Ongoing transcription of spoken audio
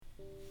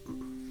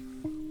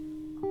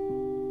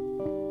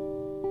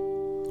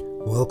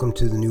Welcome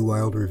to the New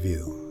Wild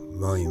Review,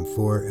 Volume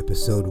 4,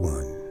 Episode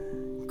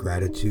 1,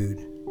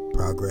 Gratitude,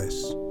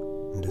 Progress,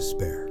 and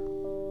Despair.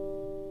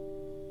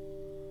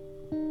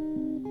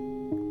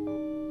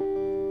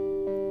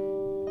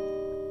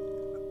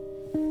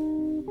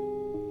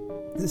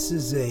 This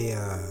is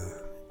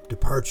a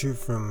departure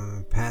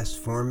from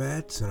past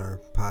formats in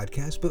our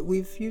podcast, but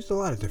we've used a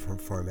lot of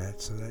different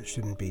formats, so that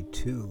shouldn't be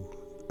too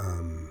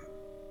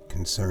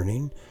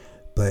concerning.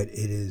 But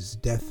it is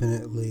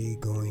definitely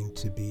going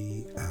to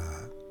be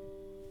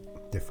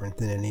different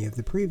than any of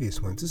the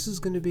previous ones. This is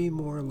going to be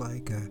more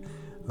like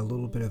a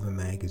little bit of a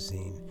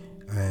magazine,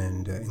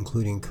 and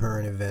including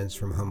current events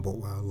from Humboldt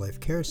Wildlife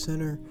Care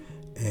Center,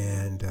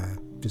 and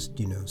just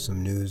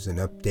some news and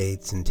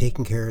updates, and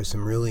taking care of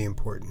some really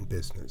important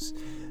business.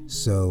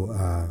 So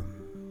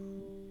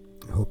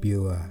I hope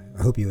you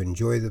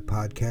enjoy the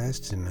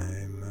podcast, and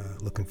I'm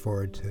looking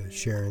forward to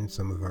sharing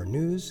some of our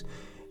news.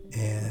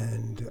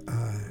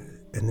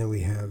 And then we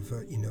have,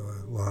 a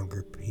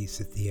longer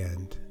piece at the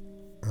end,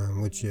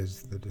 which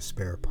is the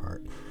despair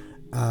part.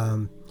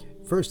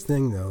 First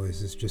thing, though,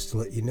 is just to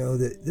let you know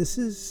that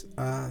this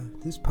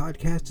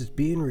podcast is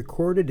being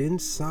recorded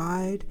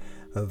inside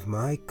of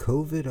my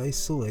COVID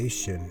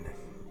isolation.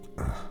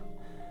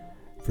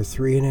 For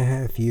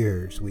 3.5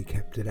 years, we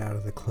kept it out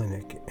of the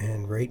clinic,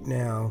 and right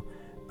now,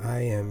 I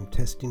am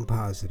testing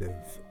positive,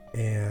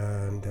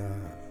 and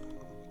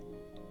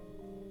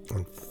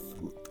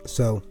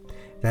so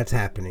that's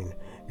happening.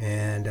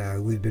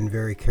 And we've been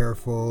very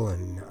careful,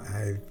 and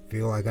I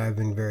feel like I've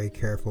been very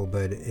careful,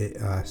 but it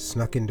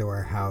snuck into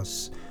our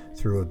house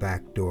through a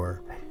back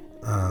door,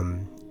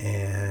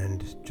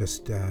 and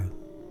just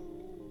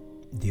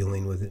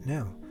dealing with it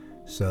now.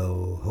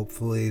 So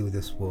hopefully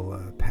this will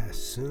pass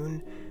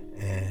soon,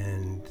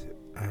 and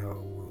I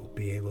will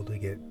be able to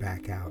get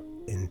back out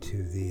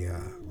into the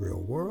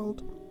real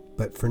world.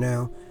 But for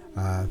now,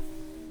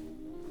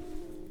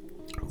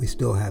 we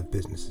still have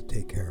business to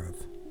take care of.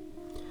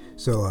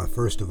 So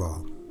first of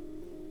all,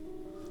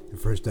 the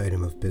first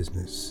item of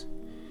business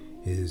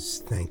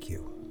is thank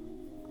you.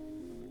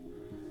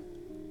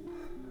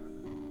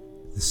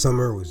 The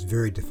summer was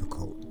very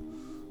difficult.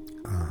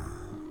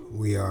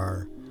 We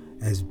are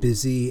as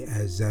busy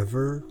as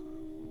ever,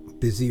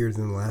 busier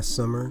than last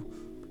summer,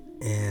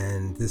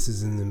 and this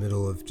is in the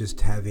middle of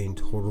just having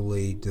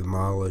totally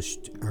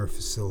demolished our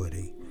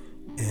facility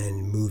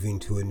and moving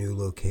to a new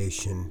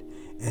location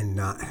and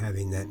not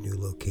having that new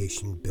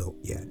location built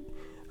yet.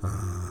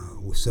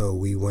 So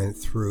we went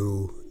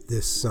through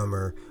this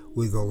summer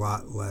with a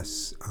lot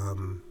less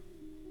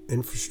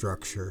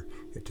infrastructure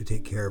to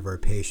take care of our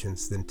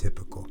patients than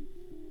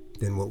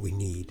what we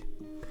need.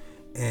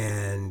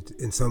 And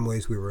in some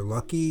ways we were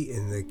lucky,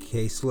 and the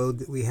caseload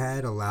that we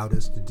had allowed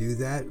us to do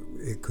that.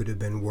 It could have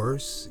been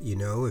worse,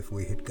 if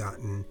we had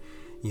gotten,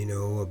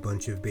 a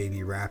bunch of baby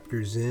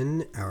raptors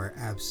in.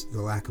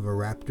 The lack of a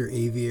raptor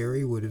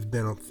aviary would have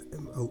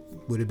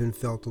been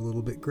felt a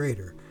little bit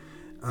greater.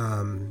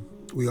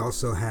 We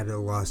also had a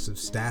loss of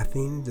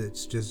staffing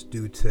that's just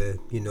due to,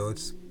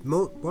 it's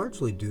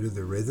largely due to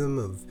the rhythm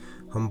of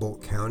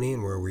Humboldt County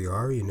and where we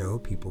are.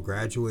 People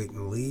graduate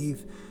and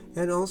leave.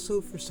 And also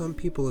for some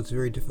people, it's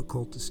very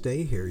difficult to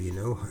stay here.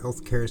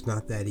 Healthcare is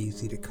not that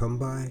easy to come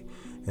by,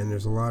 and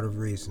there's a lot of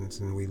reasons,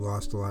 and we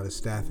lost a lot of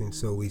staffing.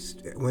 So we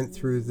went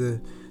through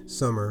the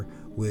summer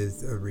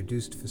with a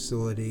reduced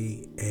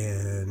facility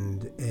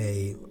and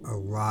a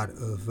lot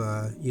of,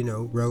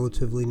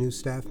 relatively new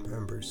staff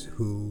members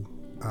who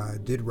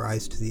did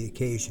rise to the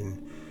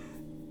occasion,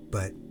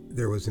 but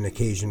there was an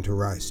occasion to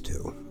rise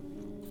to.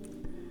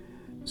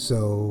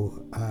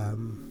 So,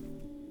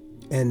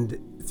 and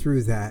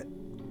through that,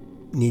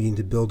 needing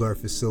to build our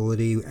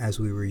facility as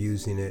we were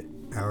using it,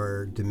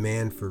 our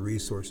demand for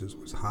resources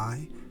was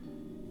high.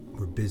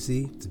 We're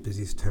busy. It's the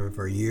busiest time of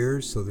our year,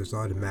 so there's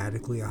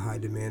automatically a high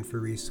demand for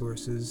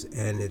resources,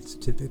 and it's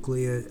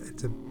typically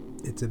it's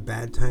a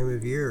bad time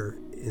of year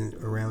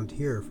around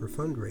here for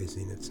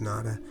fundraising. It's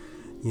not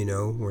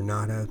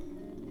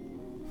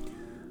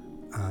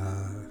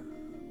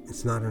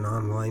it's not an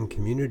online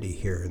community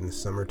here in the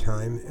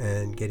summertime,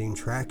 and getting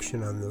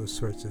traction on those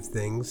sorts of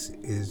things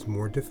is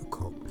more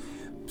difficult.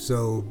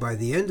 So by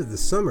the end of the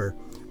summer,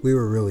 we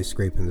were really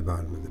scraping the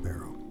bottom of the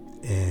barrel,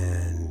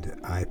 and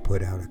I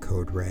put out a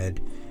code red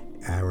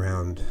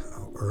around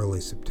early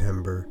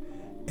September,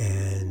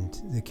 and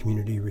the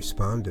community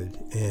responded,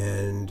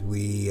 and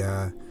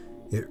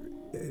it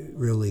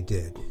really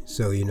did.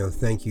 So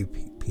thank you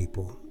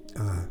people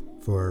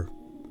for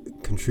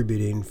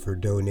contributing, for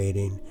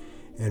donating,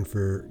 and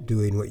for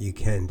doing what you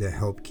can to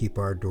help keep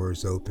our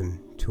doors open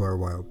to our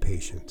wild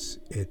patients.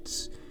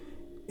 It's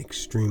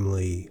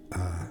extremely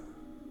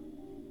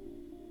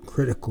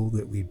critical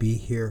that we be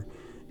here,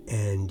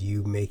 and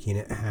you making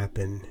it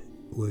happen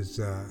was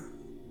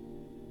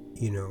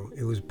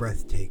it was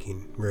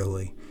breathtaking,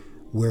 really.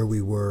 Where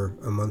we were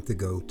a month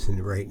ago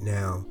to right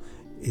now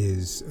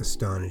is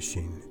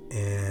astonishing,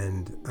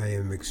 and I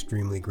am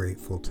extremely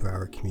grateful to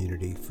our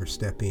community for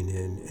stepping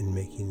in and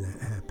making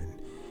that happen.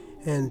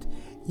 And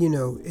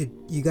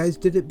you guys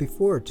did it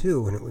before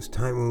too, when it was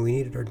time, when we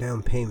needed our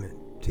down payment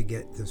to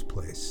get this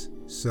place.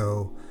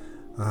 So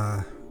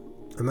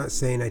I'm not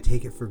saying I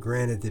take it for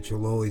granted that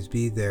you'll always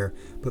be there,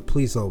 but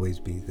please always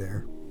be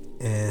there.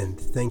 And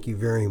thank you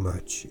very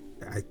much.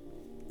 I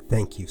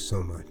thank you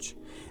so much.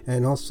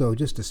 And also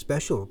just a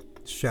special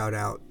shout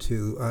out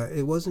to,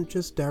 it wasn't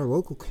just our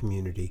local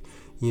community.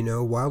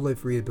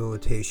 Wildlife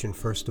rehabilitation,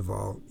 first of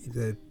all,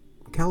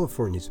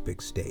 California's a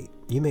big state.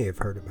 You may have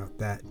heard about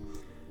that.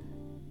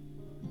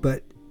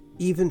 But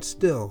even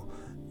still,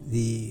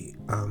 the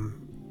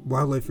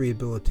wildlife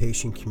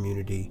rehabilitation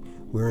community,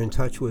 we're in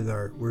touch with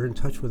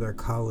our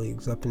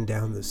colleagues up and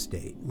down the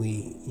state.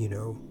 We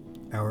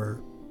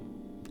are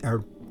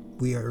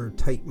a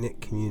tight-knit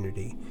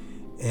community,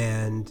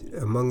 and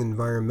among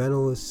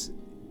environmentalists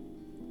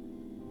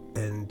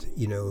and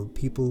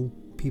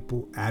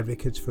people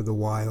advocates for the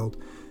wild,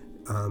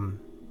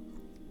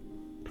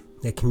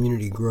 that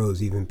community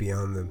grows even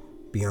beyond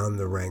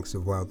the ranks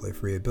of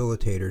wildlife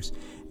rehabilitators.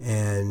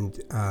 And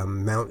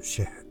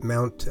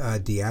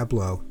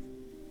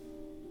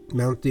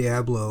Mount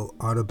Diablo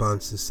Audubon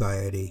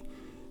Society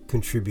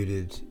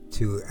contributed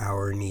to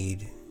our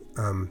need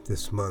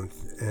this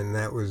month, and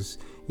that was,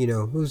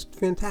 it was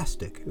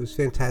fantastic. It was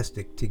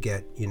fantastic to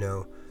get,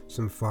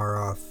 some far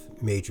off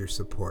major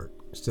support.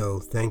 So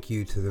thank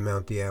you to the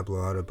Mount Diablo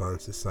Audubon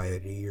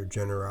Society. Your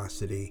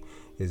generosity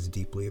is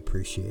deeply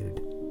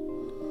appreciated.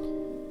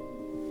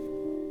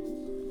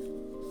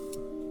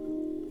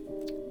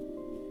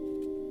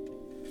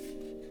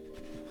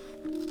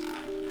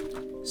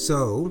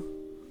 So,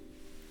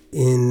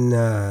 in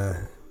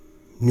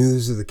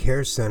news of the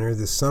Care Center,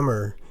 the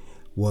summer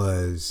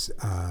was,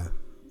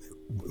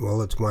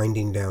 it's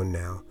winding down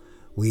now.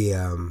 We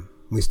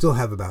still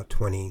have about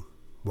 20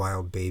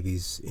 wild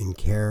babies in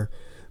care,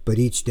 but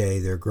each day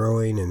they're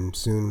growing, and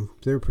soon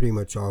they're pretty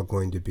much all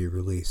going to be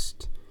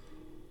released.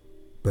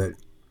 But,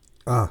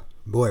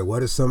 boy,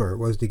 what a summer it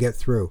was to get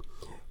through.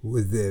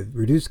 With the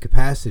reduced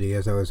capacity,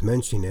 as I was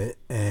mentioning it,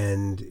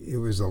 and it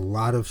was a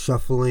lot of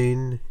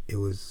shuffling, it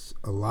was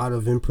a lot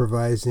of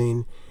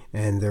improvising,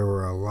 and there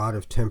were a lot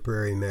of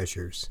temporary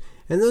measures.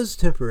 And those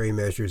temporary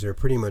measures are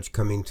pretty much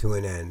coming to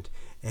an end.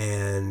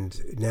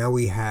 And now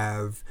we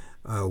have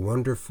a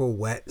wonderful,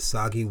 wet,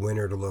 soggy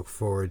winter to look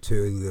forward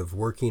to, of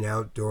working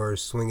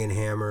outdoors, swinging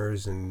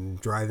hammers and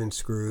driving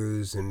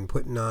screws and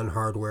putting on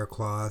hardware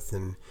cloth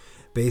and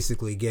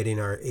basically getting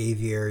our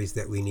aviaries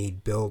that we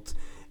need built,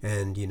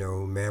 and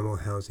mammal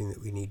housing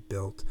that we need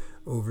built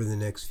over the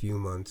next few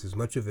months, as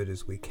much of it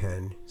as we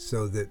can,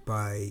 so that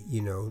by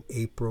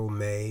April,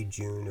 May,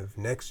 June of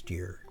next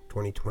year,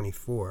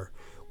 2024,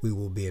 we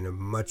will be in a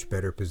much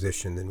better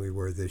position than we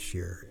were this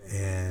year.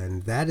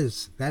 And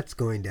that's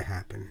going to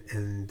happen,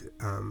 and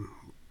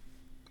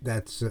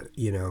that's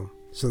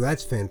so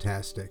that's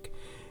fantastic.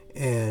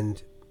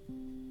 And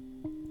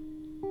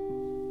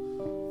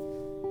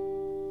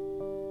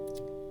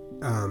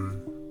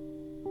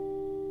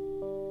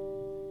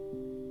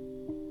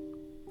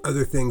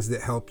other things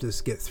that helped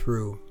us get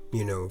through,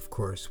 of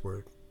course,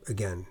 were,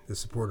 again, the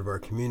support of our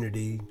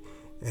community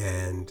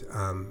and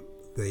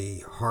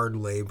the hard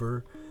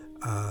labor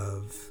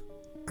of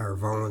our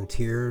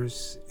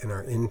volunteers and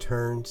our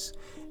interns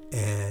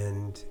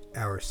and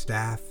our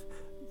staff,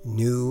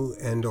 new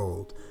and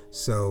old.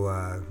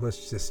 So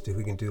let's just, if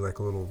we can do like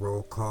a little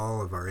roll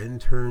call of our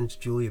interns: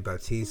 Julia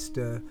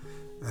Bautista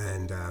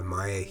and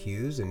Maya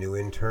Hughes, a new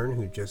intern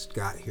who just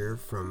got here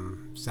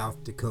from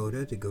South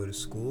Dakota to go to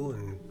school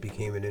and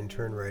became an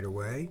intern right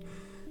away.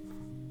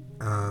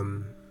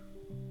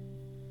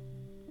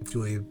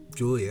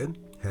 Julia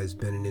has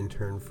been an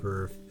intern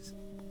for,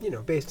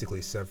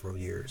 basically several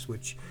years,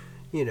 which,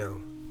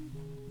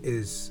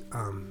 is,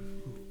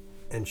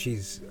 and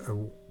she's a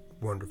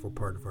wonderful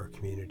part of our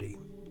community.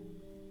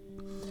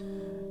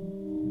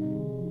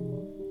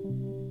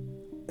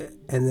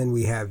 And then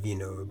we have,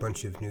 a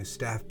bunch of new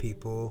staff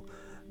people,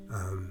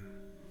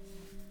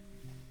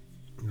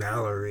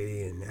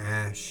 Mallory and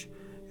Ash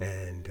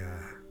and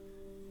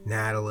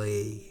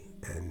Natalie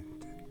and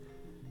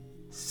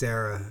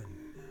Sarah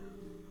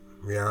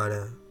and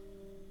Rihanna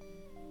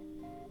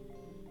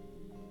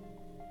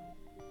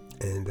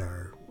and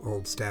our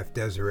old staff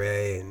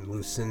Desiree and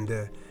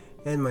Lucinda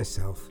and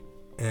myself.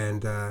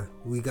 And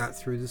we got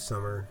through the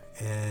summer,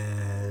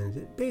 and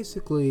it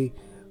basically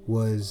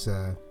was...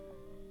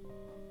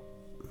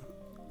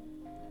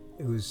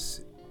 it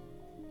was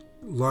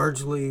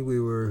largely, we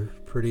were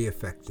pretty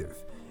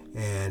effective,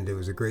 and it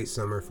was a great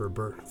summer for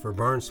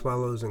barn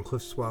swallows and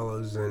cliff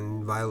swallows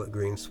and violet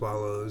green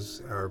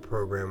swallows. Our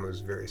program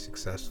was very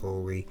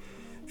successful. We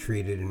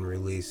treated and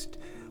released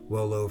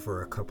well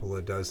over a couple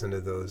of dozen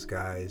of those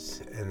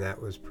guys, and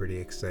that was pretty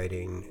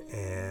exciting.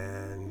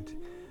 And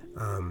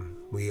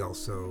we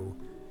also,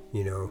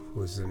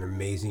 was an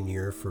amazing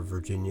year for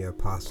Virginia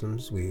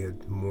opossums. We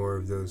had more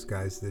of those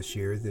guys this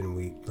year than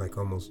we,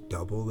 almost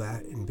double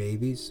that in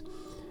babies.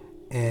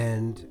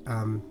 And,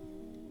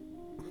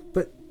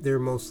 but they're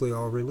mostly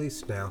all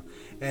released now.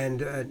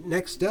 And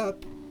next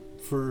up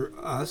for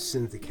us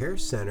in the Care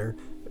Center,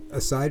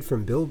 aside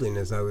from building,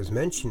 as I was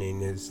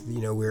mentioning, is,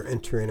 we're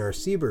entering our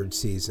seabird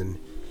season.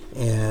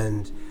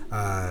 And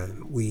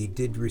we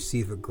did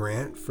receive a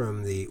grant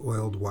from the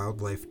Oiled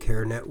Wildlife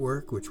Care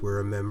Network, which we're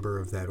a member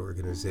of that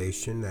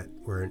organization.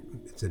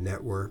 It's a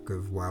network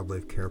of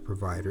wildlife care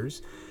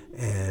providers.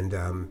 And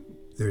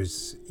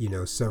there's,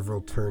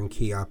 several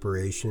turnkey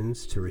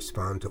operations to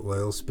respond to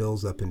oil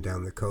spills up and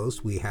down the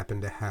coast. We happen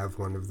to have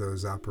one of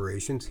those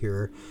operations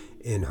here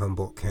in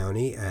Humboldt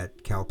County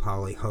at Cal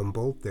Poly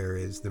Humboldt. There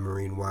is the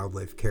Marine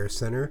Wildlife Care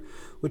Center,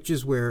 which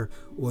is where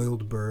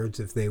oiled birds,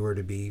 if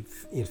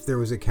there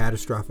was a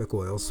catastrophic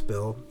oil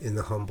spill in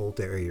the Humboldt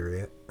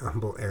area,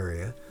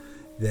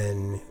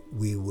 then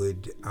we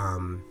would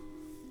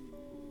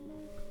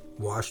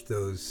wash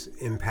those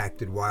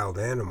impacted wild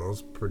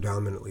animals,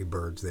 predominantly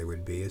birds they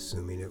would be,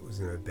 assuming it was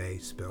in a bay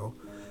spill,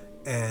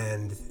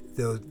 and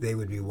they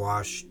would be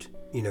washed,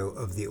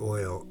 of the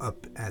oil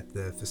up at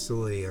the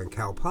facility on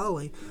Cal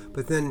Poly.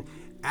 But then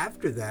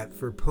after that,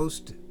 for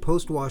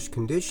post-wash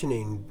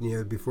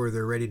conditioning, before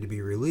they're ready to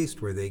be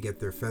released, where they get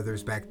their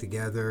feathers back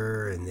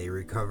together and they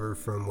recover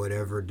from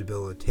whatever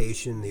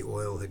debilitation the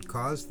oil had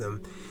caused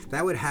them,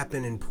 that would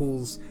happen in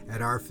pools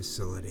at our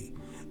facility.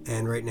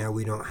 And right now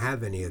we don't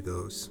have any of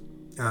those.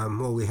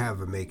 We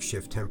have a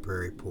makeshift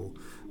temporary pool,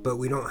 but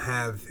we don't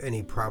have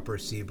any proper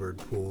seabird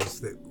pools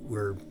that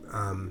were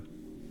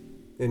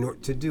in order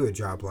to do a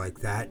job like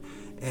that.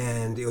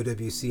 And the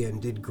OWCN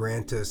did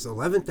grant us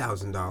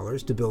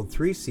 $11,000 to build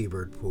 3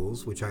 seabird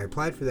pools, which I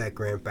applied for that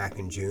grant back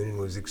in June and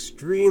was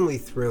extremely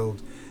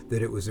thrilled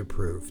that it was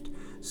approved.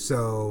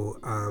 So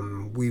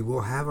we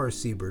will have our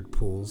seabird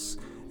pools,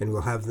 and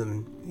we'll have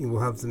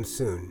them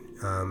soon.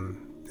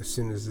 As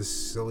soon as this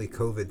silly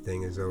COVID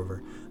thing is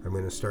over, I'm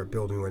going to start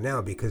building one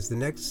now, because the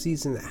next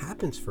season that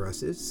happens for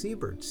us is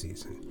seabird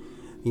season.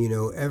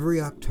 Every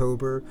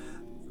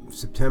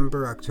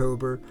September,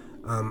 October,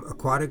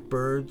 aquatic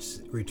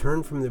birds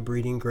return from the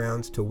breeding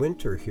grounds to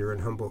winter here in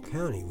Humboldt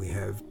County. We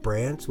have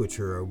brants, which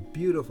are a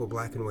beautiful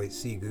black and white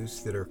sea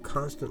goose that are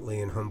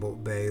constantly in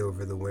Humboldt Bay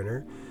over the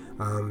winter.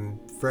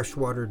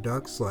 Freshwater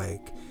ducks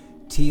like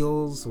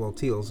teals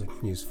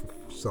use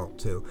salt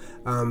too,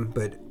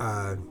 but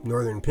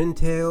northern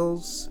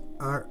pintails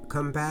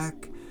come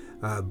back,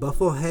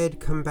 bufflehead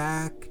come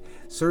back,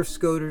 surf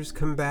scoters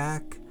come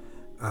back,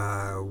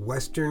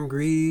 western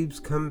grebes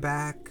come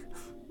back,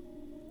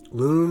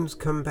 loons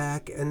come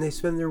back, and they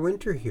spend their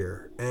winter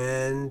here.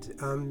 And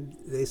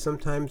they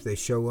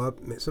show up.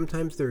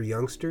 Sometimes they're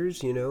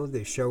youngsters,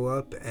 they show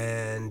up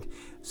and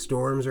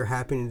storms are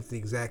happening at the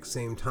exact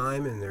same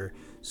time, and they're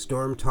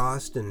storm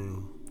tossed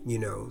and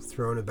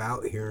thrown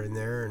about here and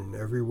there and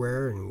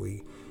everywhere, and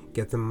we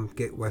get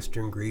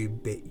western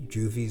grebe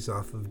juvies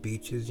off of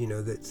beaches.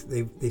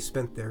 They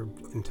spent their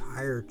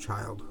entire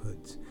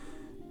childhoods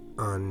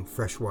on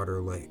freshwater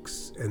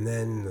lakes, and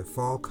then the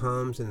fall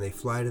comes and they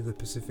fly to the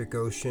Pacific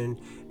Ocean,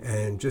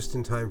 and just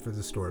in time for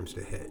the storms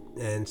to hit.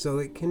 And so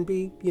it can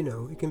be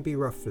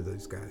rough for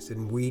those guys,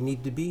 and we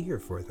need to be here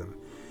for them.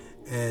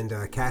 And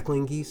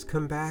cackling geese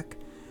come back.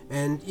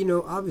 And,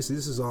 obviously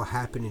this is all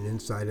happening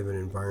inside of an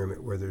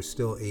environment where there's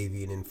still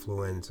avian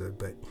influenza,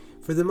 but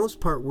for the most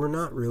part, we're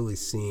not really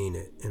seeing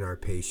it in our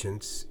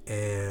patients.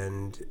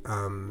 And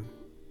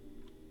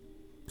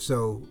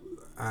so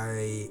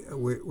we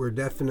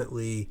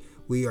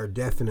are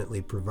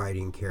definitely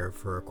providing care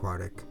for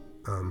aquatic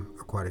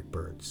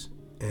birds.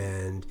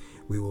 And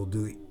we will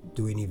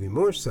doing even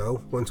more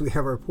so once we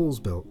have our pools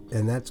built.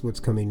 And that's what's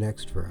coming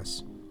next for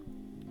us.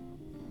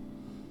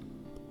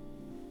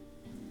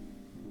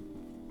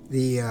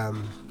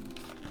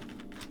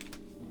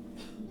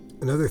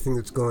 Another thing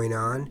that's going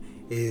on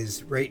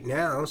is right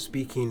now,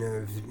 speaking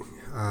of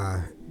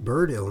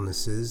bird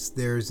illnesses,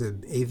 there's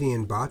an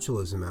avian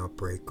botulism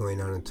outbreak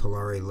going on in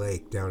Tulare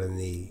Lake down in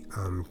the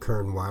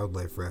Kern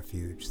Wildlife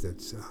Refuge.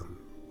 That's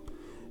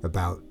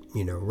about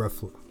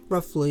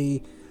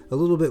roughly a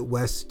little bit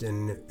west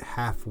and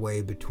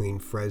halfway between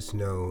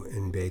Fresno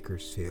and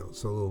Bakersfield.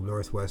 So a little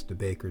northwest of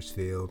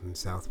Bakersfield and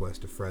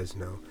southwest of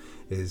Fresno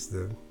is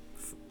the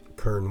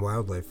Kern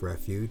Wildlife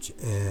Refuge,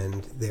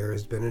 and there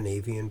has been an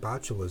avian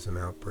botulism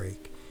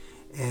outbreak.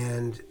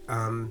 And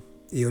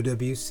the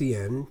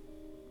OWCN,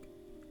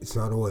 it's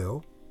not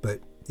oil, but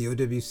the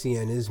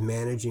OWCN is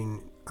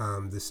managing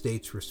the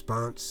state's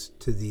response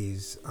to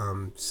these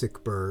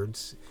sick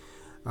birds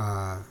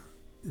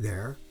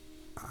there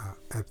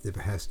at the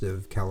behest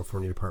of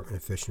California Department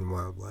of Fish and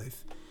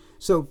Wildlife.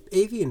 So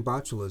avian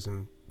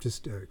botulism,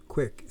 just a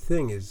quick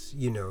thing, is,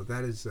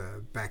 that is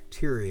a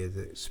bacteria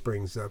that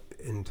springs up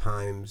in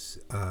times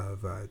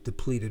of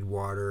depleted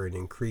water and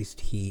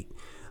increased heat.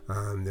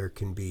 There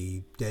can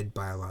be dead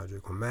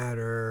biological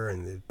matter,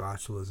 and the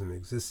botulism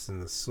exists in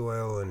the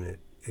soil, and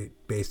it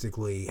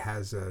basically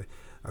has a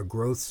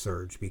growth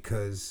surge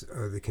because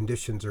the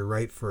conditions are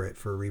right for it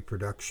for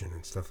reproduction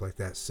and stuff like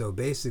that. So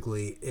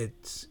basically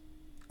it's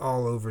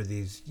all over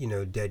these,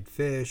 dead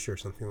fish or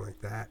something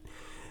like that.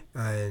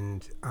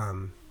 And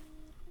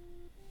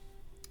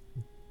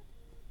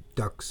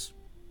ducks,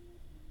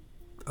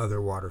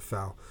 other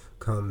waterfowl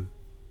come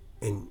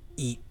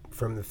eat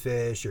from the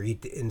fish or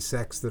eat the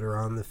insects that are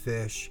on the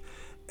fish,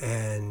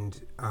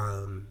 and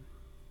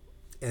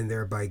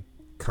thereby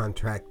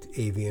contract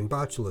avian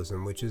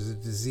botulism, which is a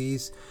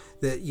disease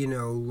that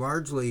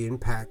largely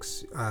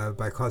impacts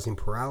by causing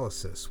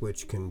paralysis,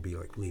 which can be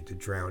lead to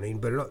drowning,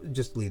 but it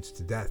just leads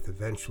to death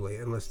eventually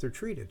unless they're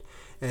treated.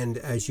 And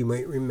as you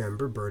might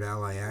remember,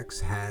 BirdAlly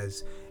X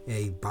has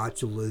a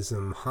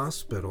botulism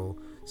hospital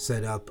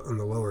set up on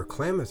the Lower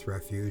Klamath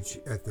Refuge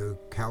at the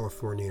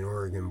California and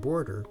Oregon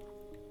border,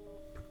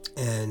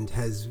 and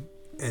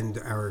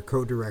our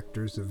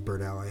co-directors of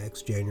BirdAlly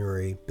X,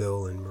 January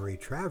Bill and Marie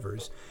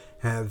Travers,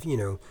 have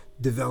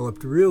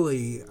developed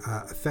really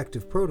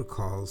effective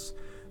protocols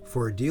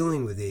for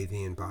dealing with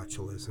avian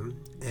botulism,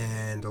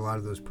 and a lot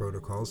of those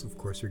protocols, of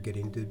course, are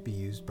getting to be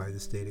used by the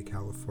state of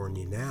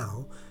California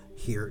now,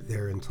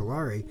 there in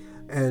Tulare,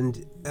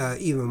 and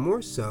even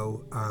more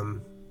so,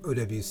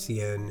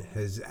 OWCN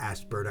has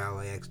asked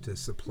BirdAlly X to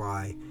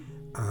supply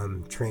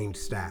trained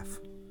staff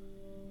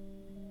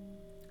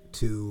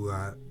to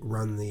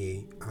run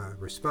the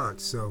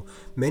response. So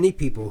many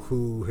people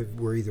who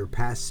were either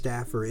past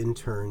staff or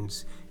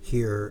interns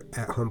here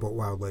at Humboldt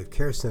Wildlife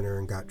Care Center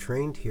and got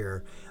trained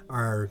here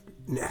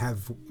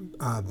have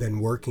been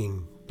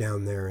working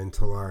down there in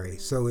Tulare.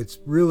 So it's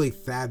really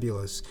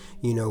fabulous.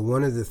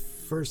 One of the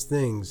first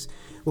things,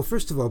 well,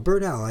 first of all,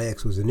 BirdAlly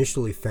X was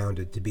initially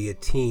founded to be a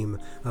team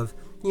of,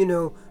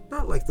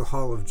 not like the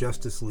Hall of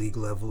Justice League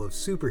level of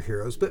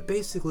superheroes, but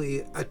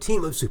basically a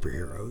team of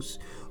superheroes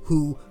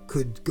who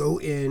could go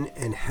in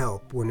and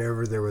help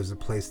whenever there was a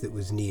place that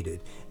was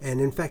needed.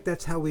 And in fact,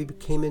 that's how we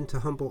came into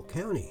Humboldt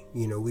County.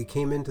 We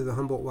came into the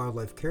Humboldt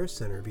Wildlife Care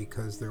Center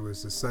because there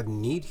was a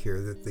sudden need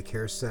here that the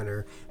care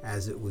center,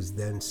 as it was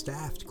then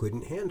staffed,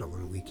 couldn't handle.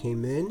 And we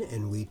came in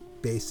and we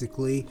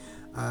basically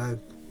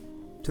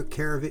took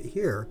care of it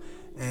here.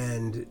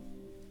 And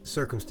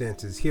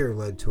circumstances here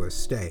led to us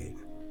staying.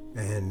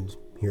 And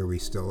here we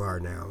still are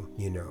now,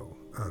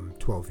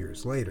 12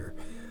 years later.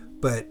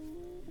 But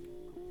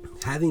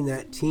having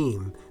that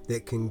team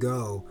that can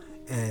go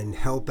and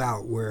help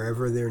out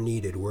wherever they're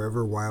needed,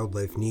 wherever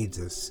wildlife needs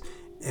us,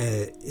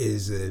 and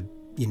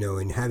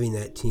having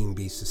that team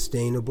be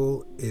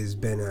sustainable has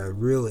been a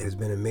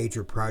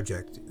major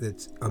project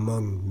that's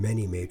among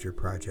many major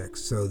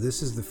projects. So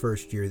this is the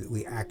first year that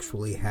we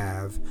actually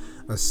have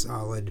a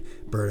solid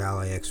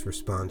BirdAlly X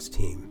response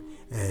team.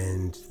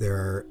 And there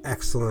are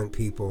excellent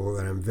people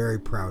that I'm very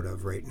proud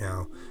of right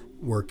now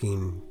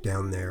working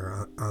down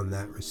there on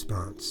that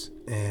response.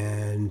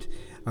 And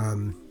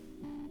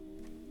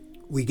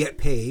we get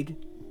paid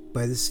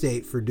by the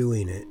state for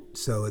doing it.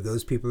 So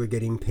those people are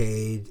getting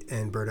paid,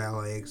 and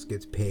BirdAlly X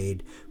gets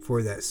paid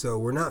for that. So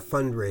we're not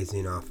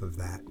fundraising off of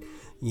that.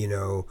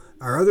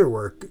 Our other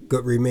work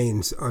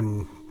remains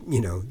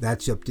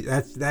that's up to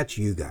that's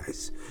you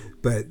guys.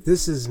 But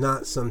this is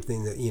not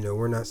something that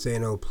we're not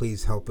saying, oh,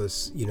 please help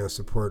us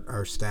support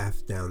our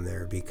staff down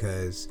there,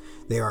 because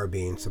they are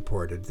being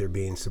supported. They're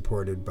being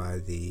supported by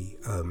the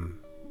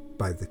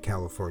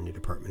California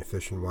Department of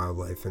Fish and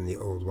Wildlife and the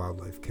Old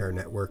Wildlife Care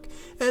Network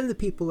and the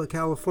people of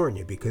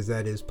California, because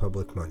that is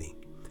public money.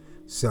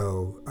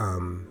 So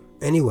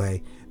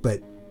anyway,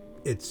 but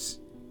it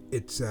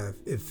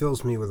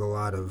fills me with a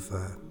lot of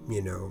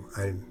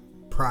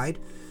pride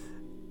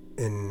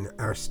in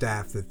our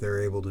staff that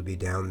they're able to be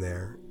down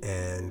there,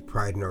 and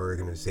pride in our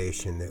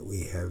organization that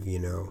we have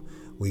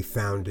we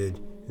founded.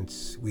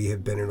 We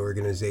have been an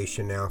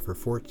organization now for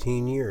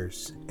 14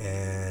 years,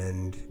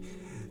 and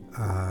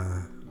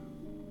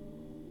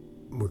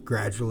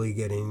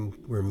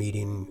we're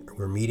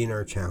meeting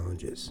our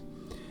challenges.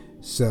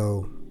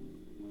 So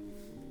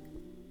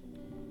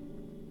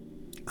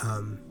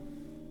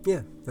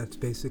that's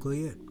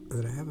basically it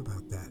that I have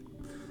about that.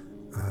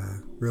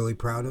 Really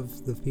proud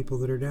of the people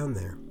that are down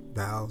there.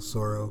 Val,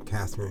 Soro,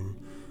 Catherine,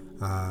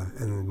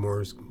 and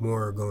more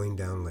are going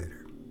down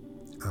later.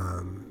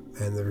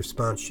 And the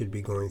response should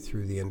be going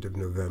through the end of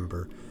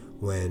November,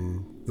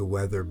 when the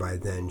weather by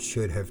then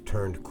should have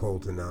turned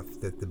cold enough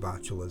that the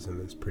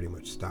botulism is pretty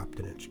much stopped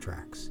in its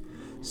tracks.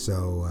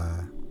 So,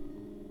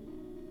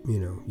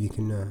 you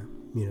can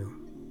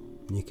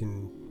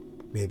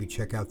maybe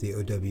check out the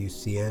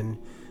OWCN,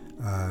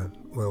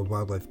 World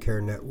Wildlife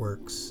Care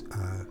Network's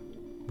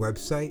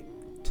website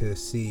to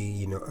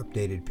see,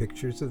 updated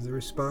pictures of the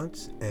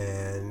response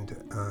and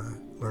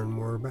learn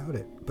more about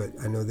it. But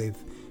I know they've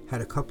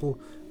had a couple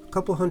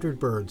hundred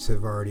birds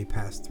have already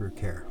passed through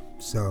care.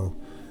 So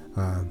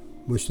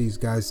wish these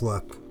guys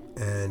luck,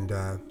 and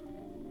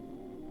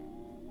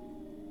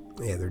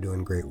they're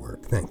doing great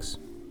work. Thanks.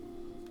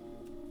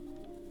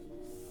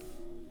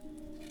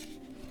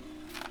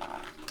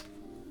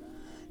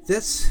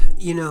 That's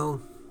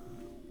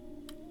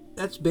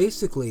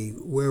basically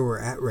where we're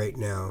at right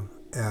now.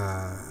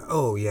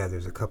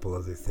 There's a couple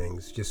other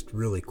things just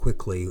really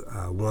quickly.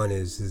 One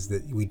is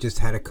that we just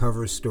had a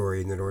cover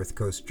story in the North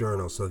Coast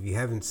Journal. So if you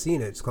haven't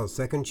seen it, it's called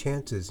Second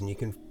Chances, and you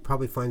can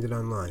probably find it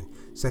online.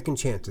 Second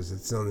Chances.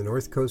 It's on the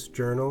North Coast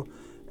Journal,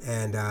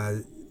 and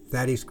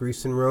Thaddeus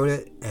Greason wrote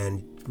it,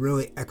 and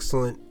really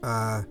excellent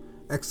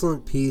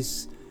excellent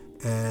piece,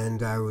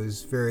 and I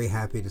was very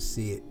happy to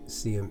see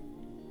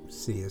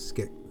us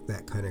get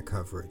that kind of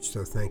coverage.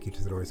 So thank you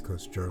to the North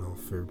Coast Journal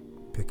for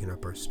picking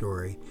up our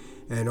story.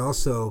 And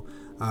also,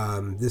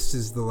 this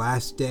is the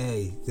last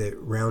day that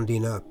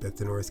rounding up at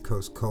the North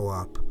Coast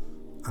Co-op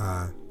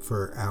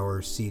for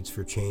our Seeds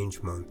for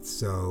Change month.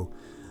 So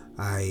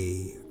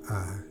I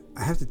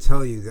have to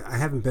tell you that I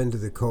haven't been to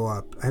the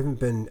co-op. I haven't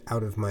been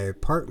out of my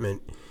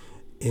apartment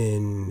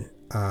in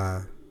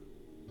a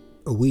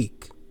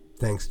week,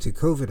 thanks to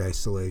COVID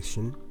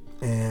isolation.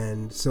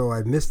 And so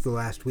I missed the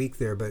last week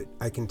there, but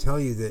I can tell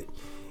you that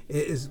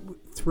it is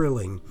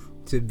thrilling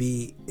to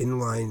be in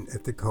line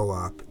at the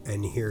co-op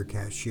and hear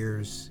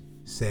cashiers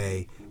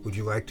say, would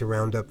you like to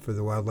round up for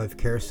the Wildlife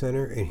Care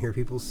Center? And hear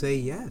people say,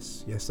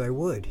 yes, I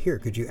would. Here,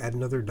 could you add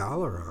another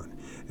 $1 on?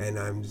 And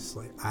I'm just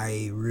like,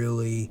 I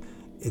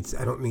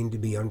don't mean to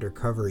be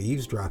undercover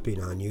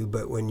eavesdropping on you,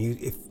 but when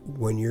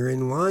you're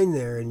in line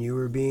there and you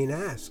were being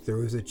asked, there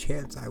was a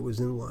chance I was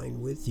in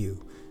line with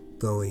you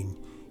going,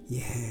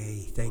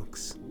 yay,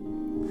 thanks.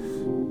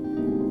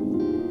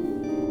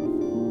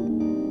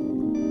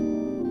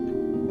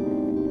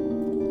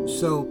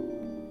 So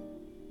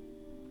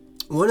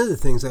one of the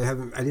things I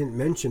didn't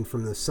mention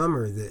from the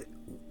summer that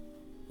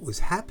was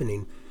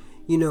happening,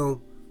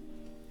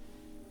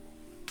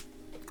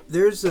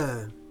 there's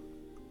a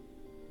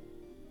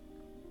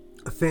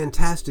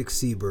fantastic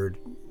seabird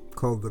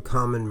called the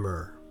common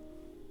murre,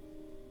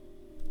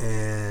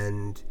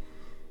 and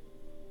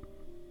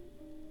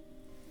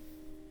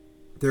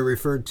they're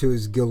referred to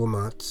as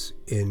guillemots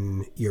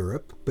in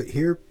Europe, but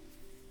here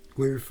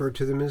we refer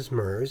to them as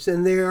murres,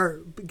 and they are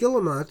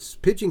guillemots.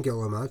 Pigeon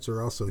guillemots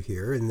are also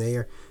here, and they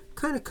are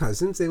kind of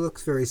cousins. They look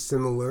very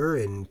similar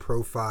in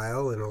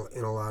profile in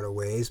a lot of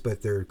ways,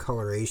 but their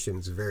coloration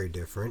is very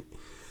different.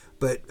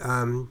 But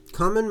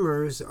common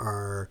murres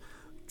are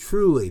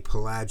truly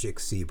pelagic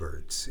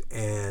seabirds,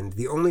 and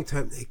the only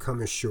time they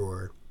come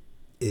ashore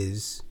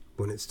is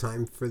when it's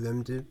time for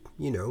them to,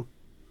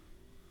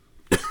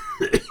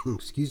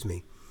 excuse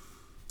me,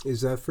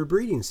 is for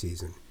breeding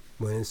season,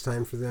 when it's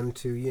time for them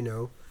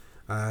to,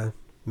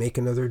 make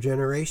another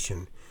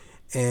generation.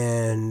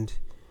 And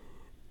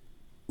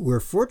we're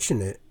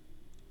fortunate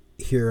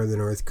here on the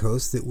North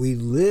Coast that we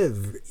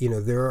live,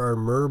 there are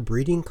murre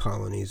breeding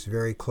colonies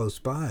very close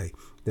by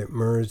that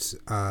murres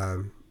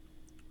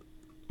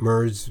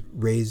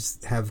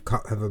have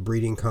a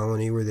breeding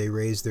colony where they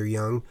raise their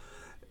young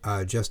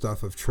just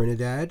off of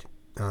Trinidad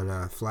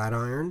on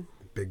Flatiron,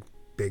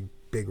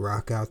 big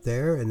rock out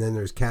there. And then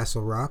there's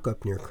Castle Rock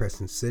up near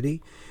Crescent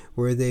City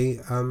where they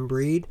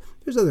breed.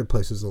 There's other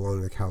places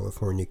along the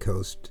California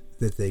coast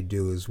that they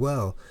do as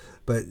well,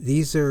 but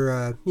these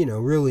are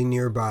really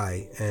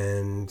nearby.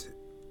 And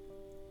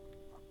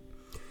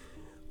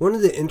one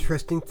of the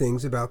interesting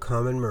things about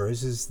common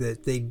murres is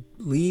that they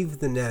leave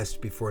the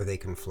nest before they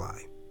can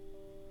fly.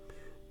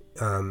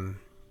 An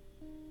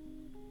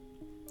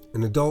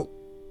adult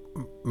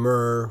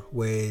murre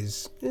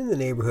weighs in the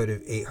neighborhood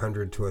of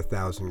 800 to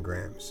 1,000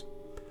 grams.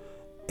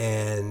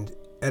 And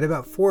at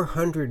about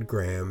 400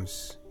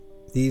 grams,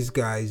 these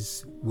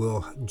guys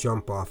will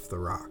jump off the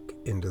rock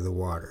into the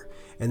water.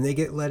 And they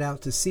get let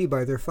out to sea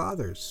by their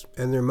fathers.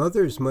 And their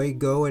mothers might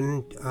go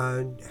and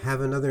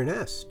have another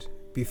nest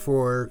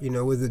before,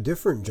 with a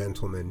different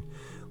gentleman.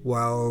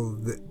 While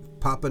the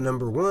Papa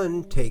number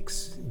one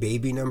takes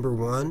baby number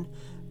one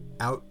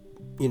out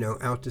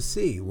to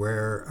sea,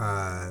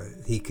 where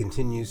he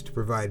continues to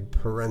provide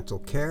parental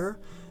care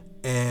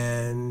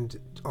and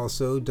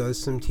also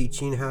does some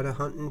teaching how to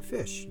hunt and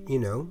fish,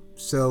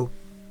 So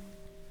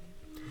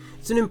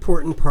it's an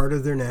important part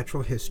of their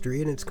natural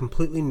history, and it's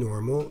completely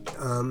normal.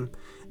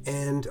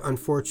 And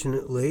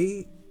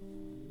unfortunately,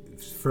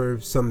 for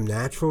some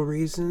natural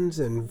reasons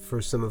and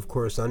for some, of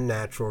course,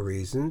 unnatural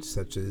reasons,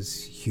 such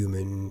as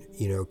human,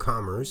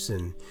 commerce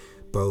and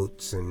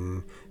boats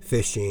and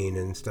fishing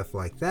and stuff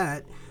like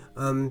that,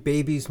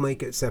 babies might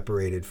get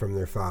separated from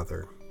their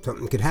father.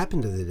 Something could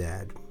happen to the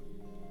dad.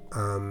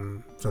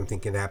 Something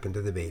can happen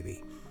to the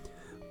baby.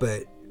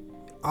 But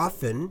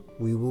often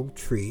we will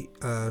treat,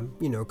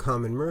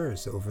 common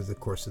murres over the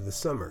course of the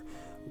summer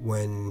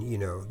when,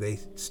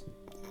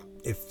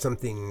 if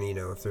something,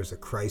 if there's a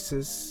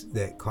crisis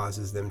that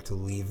causes them to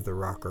leave the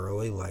rock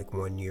early, like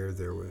one year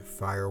there were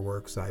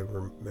fireworks, I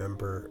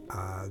remember,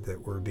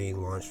 that were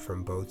being launched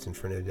from boats in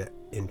Trinidad,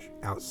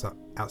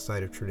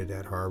 outside of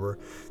Trinidad Harbor,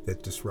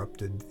 that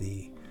disrupted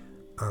the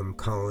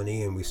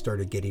colony, and we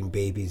started getting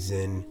babies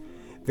in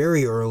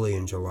very early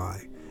in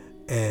July,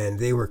 and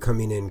they were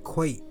coming in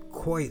quite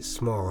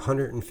small,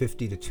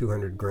 150 to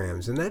 200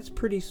 grams, and that's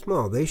pretty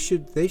small. They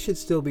should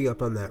still be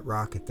up on that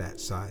rock at that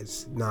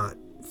size, not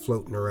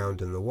floating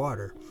around in the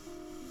water.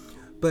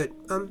 But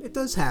it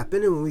does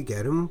happen, and when we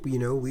get them,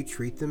 we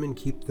treat them and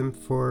keep them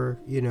for,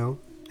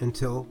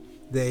 until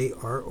they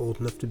are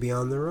old enough to be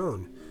on their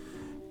own.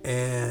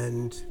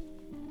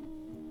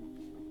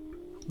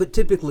 But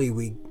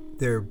typically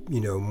they're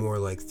more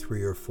like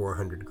 300 or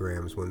 400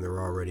 grams when they're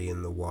already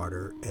in the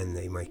water, and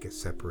they might get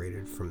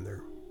separated from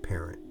their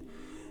parent.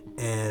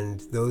 And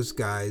those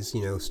guys,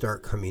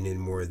 start coming in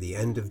more the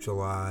end of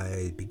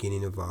July,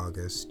 beginning of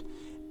August.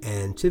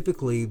 And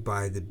typically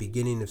by the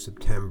beginning of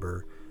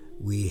September,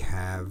 we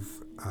have,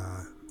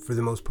 for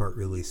the most part,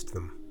 released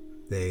them.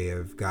 They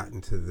have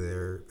gotten to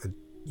their,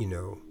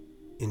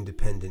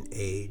 independent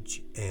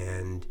age,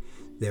 and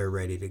they're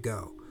ready to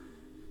go.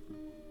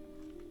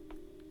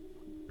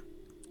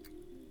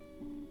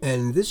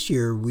 And this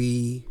year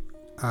we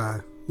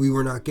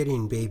were not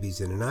getting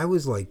babies in, and I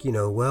was like,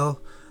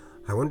 well,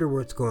 I wonder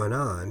what's going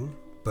on,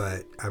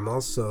 but I'm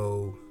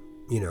also,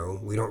 we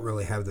don't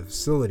really have the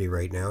facility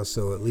right now,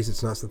 so at least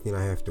it's not something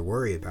I have to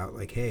worry about,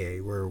 like, hey,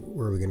 where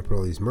are we going to put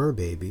all these mer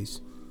babies?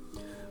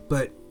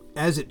 But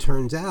as it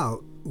turns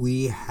out,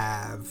 we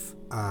have,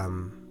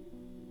 on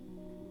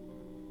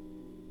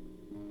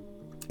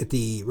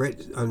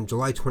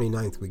July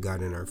 29th, we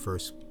got in our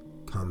first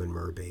common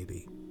mer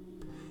baby.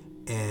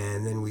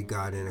 And then we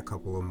got in a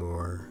couple of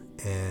more,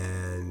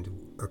 and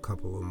a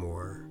couple of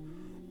more.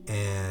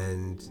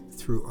 And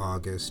through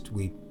August,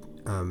 we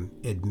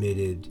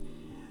admitted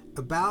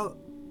about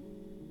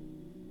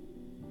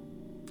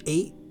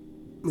 8.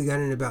 We got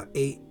in about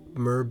 8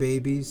 mer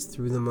babies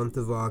through the month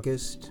of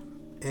August.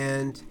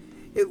 And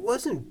it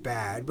wasn't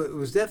bad, but we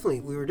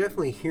were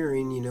definitely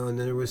hearing, and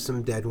there was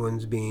some dead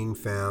ones being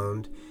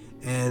found.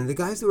 And the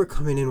guys that were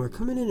coming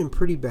in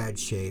pretty bad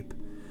shape.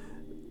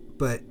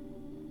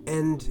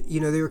 And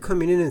they were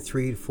coming in at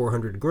 300 to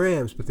 400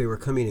 grams, but they were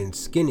coming in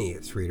skinny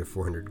at 300 to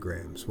 400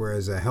 grams.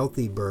 Whereas a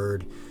healthy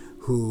bird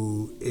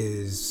who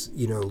is,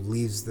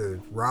 leaves the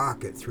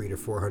rock at 300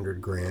 to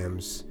 400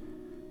 grams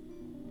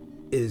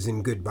is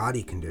in good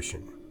body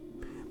condition.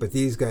 But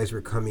these guys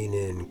were coming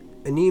in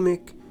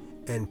anemic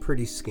and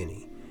pretty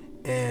skinny,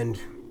 and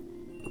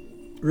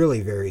really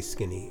very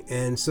skinny.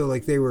 And so,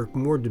 they were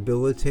more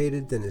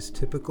debilitated than is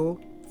typical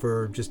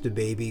for just a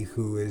baby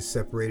who is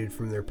separated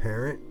from their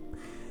parent.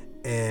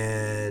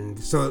 And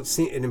so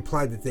it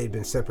implied that they'd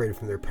been separated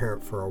from their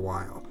parent for a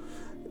while.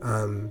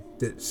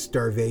 That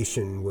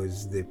starvation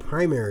was the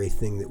primary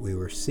thing that we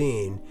were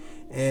seeing,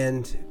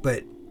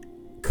 but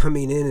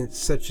coming in, it's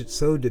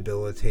so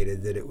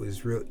debilitated that it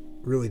was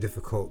really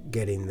difficult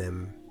getting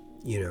them,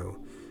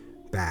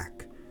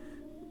 back.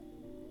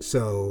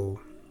 So,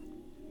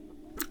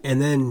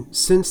 and then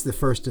since the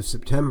 1st of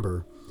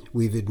September,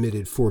 we've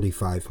admitted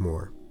 45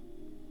 more.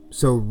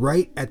 So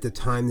right at the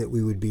time that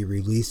we would be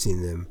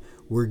releasing them,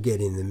 we're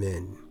getting them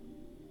in.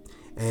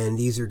 And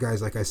these are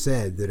guys, like I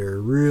said, that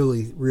are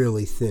really,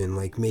 really thin,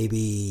 like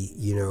maybe,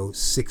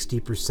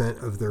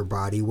 60% of their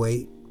body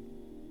weight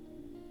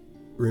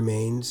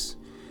remains.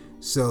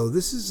 So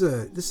this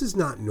is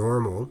not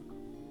normal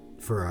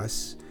for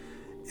us.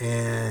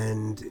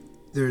 And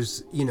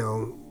it's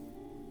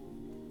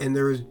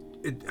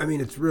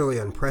really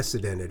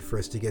unprecedented for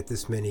us to get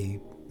this many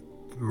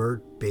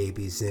mer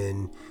babies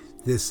in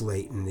this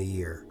late in the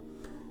year.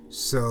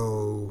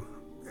 So,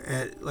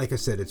 like I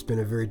said, it's been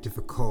a very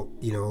difficult,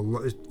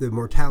 the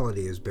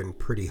mortality has been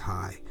pretty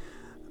high.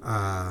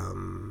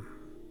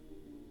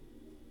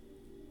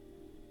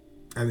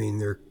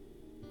 They're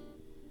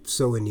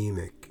so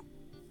anemic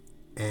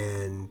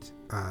and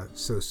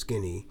so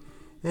skinny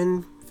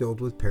and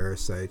filled with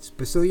parasites.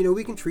 But so,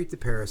 we can treat the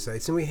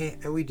parasites, and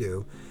we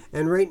do.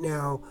 And right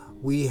now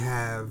we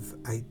have,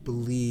 I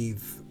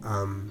believe,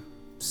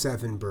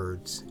 7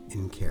 birds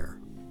in care.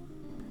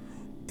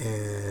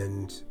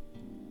 And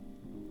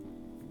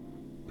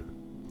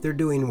they're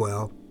doing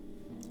well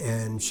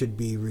and should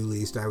be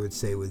released, I would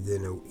say,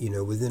 within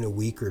a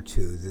week or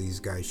two. These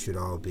guys should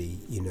all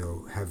be,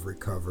 have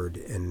recovered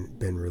and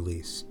been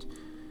released.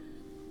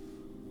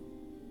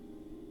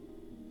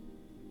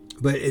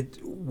 But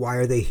why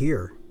are they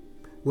here?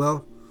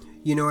 Well,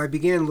 I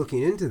began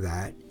looking into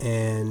that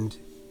and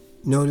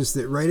noticed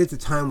that right at the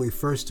time we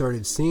first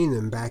started seeing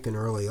them back in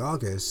early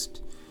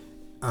August,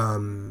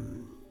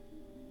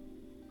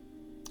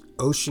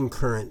 ocean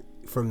current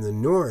from the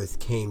north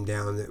came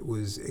down that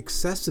was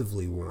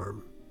excessively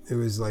warm. It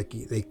was like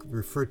they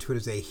referred to it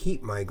as a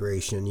heat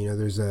migration.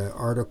 There's an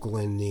article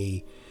in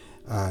the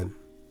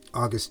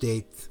August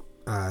 8th,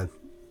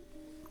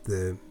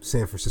 the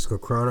San Francisco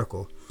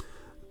Chronicle,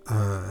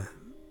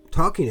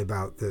 talking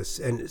about this,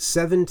 and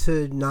 7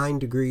 to 9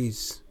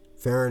 degrees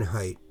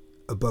Fahrenheit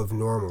above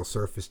normal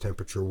surface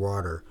temperature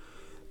water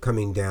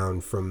coming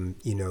down from,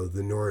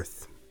 the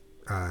north,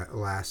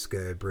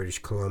 Alaska, British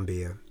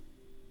Columbia,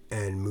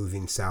 and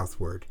moving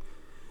southward.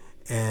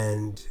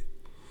 And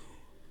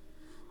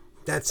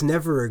that's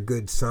never a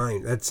good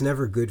sign. That's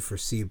never good for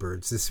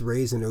seabirds. This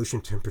raise in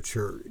ocean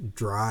temperature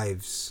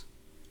drives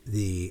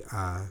the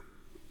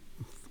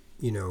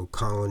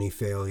colony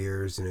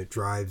failures, and it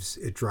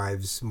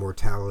drives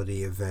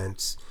mortality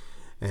events,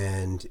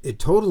 and it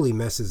totally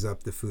messes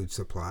up the food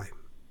supply.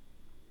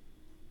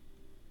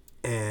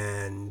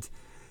 And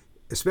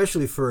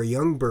especially for a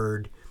young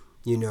bird,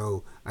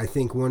 I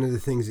think one of the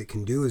things it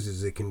can do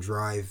is it can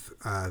drive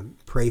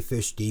prey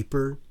fish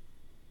deeper,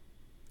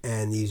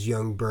 and these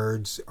young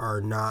birds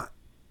are not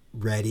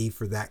ready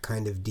for that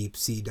kind of deep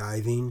sea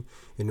diving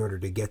in order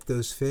to get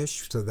those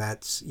fish. So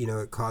that's,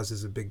 it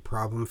causes a big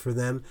problem for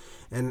them.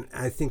 And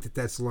I think that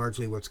that's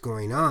largely what's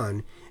going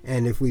on.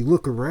 And if we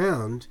look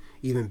around,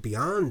 even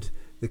beyond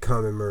the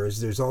common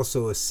MERS, there's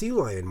also a sea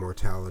lion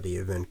mortality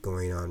event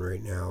going on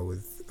right now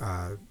with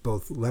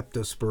both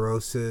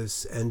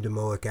leptospirosis and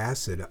domoic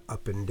acid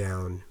up and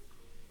down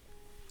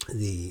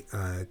the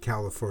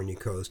California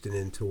coast and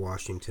into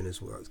Washington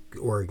as well,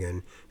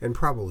 Oregon, and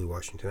probably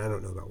Washington. I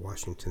don't know about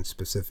Washington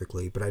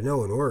specifically, but I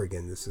know in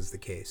Oregon this is the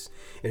case.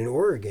 And in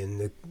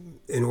Oregon,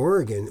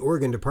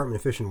 Oregon Department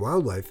of Fish and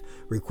Wildlife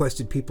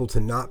requested people to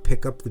not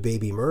pick up the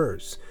baby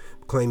MERS,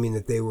 claiming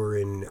that they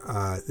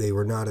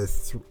were not a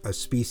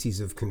species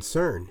of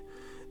concern,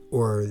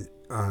 or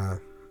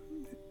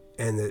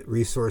and that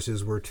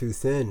resources were too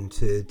thin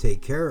to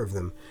take care of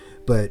them.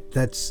 But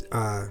that's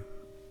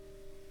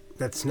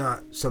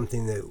not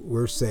something that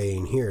we're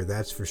saying here,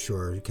 that's for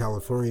sure. The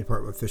California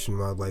Department of Fish and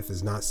Wildlife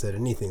has not said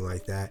anything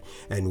like that,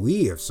 and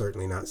we have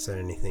certainly not said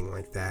anything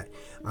like that.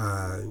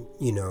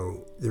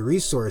 The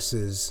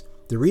resources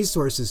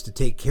to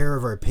take care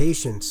of our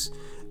patients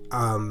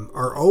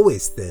are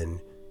always thin.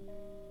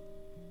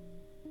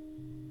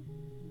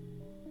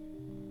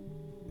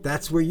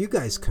 That's where you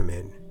guys come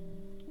in.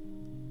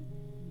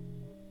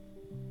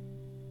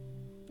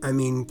 I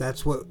mean,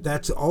 that's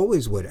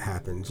always what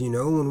happens.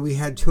 When we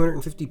had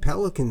 250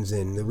 pelicans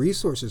in, the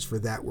resources for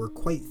that were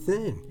quite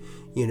thin,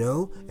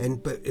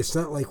 but it's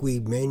not like we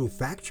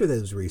manufacture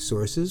those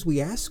resources.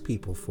 We ask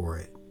people for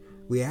it.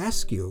 We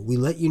ask you, we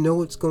let you know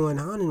what's going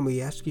on, and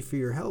we ask you for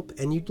your help,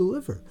 and you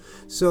deliver.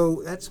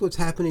 So that's what's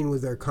happening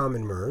with our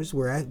common MERS.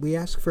 We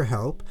ask for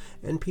help,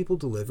 and people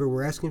deliver.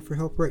 We're asking for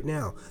help right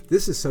now.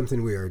 This is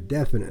something we are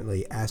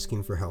definitely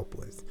asking for help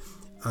with.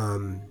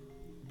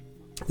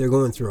 They're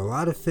going through a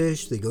lot of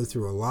fish. They go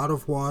through a lot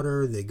of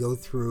water. They go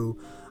through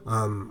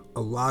a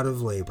lot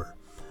of labor.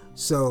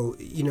 So,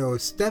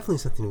 it's definitely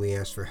something we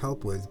ask for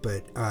help with.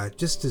 But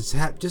just to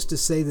say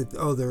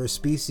that, they're a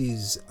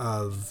species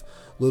of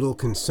little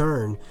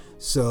concern,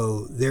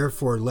 so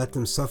therefore let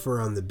them suffer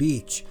on the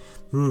beach.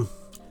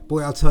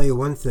 Boy, I'll tell you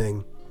one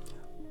thing.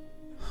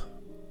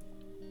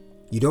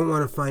 You don't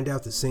want to find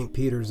out that St.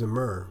 Peter's a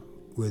MER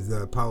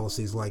with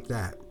policies like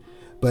that.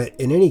 But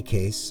in any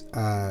case,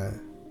 the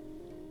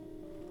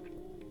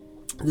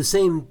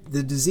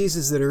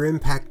diseases that are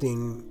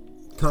impacting,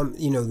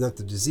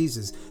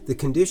 the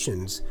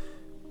conditions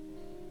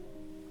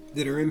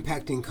that are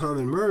impacting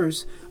common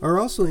MERS are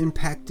also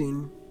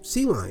impacting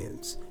sea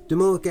lions.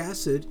 Domoic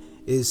acid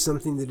is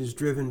something that is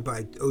driven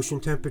by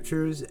ocean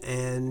temperatures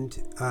and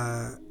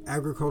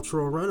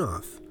agricultural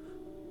runoff.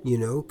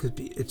 Because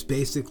it's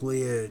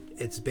basically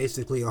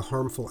a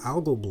harmful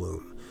algal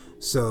bloom.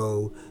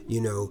 So,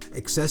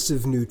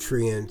 excessive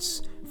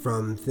nutrients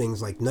from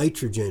things like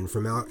nitrogen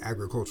from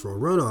agricultural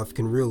runoff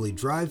can really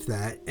drive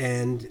that,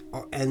 and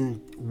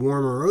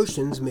warmer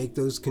oceans make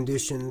those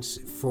conditions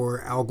for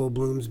algal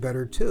blooms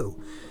better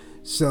too.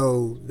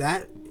 So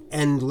that,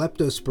 and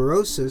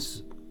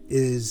leptospirosis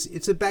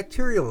it's a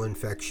bacterial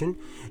infection,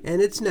 and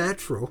it's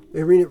natural.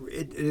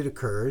 It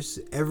occurs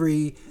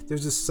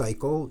there's a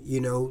cycle.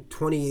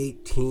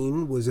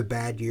 2018 was a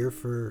bad year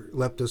for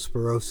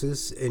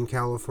leptospirosis in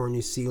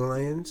California sea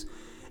lions,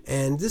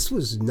 and this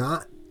was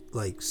not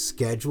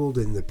scheduled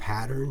in the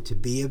pattern to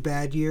be a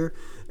bad year,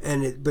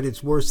 but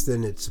it's worse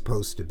than it's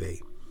supposed to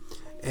be.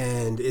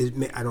 And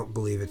I don't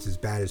believe it's as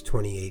bad as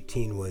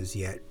 2018 was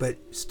yet, but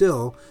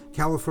still,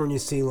 California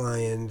sea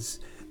lions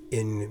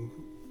in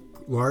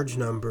large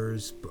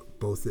numbers,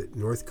 both at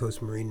North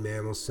Coast Marine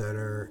Mammal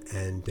Center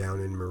and down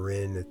in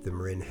Marin at the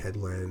Marin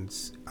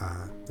Headlands,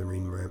 the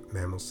Marine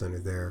Mammal Center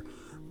there,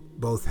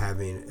 both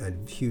having a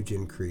huge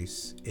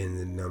increase in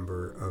the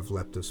number of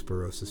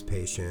leptospirosis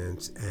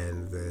patients,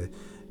 and the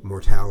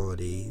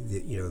mortality,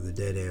 the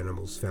dead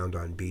animals found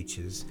on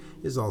beaches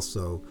is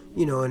also,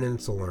 and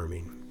it's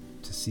alarming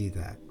to see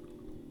that.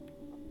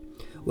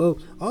 Well,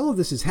 all of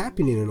this is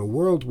happening in a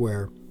world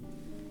where,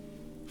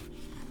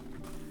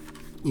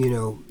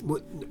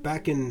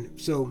 back in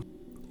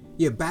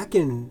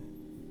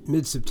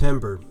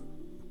mid-September,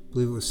 I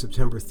believe it was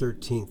September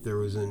 13th, there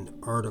was an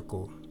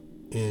article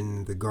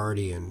in The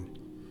Guardian,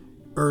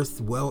 Earth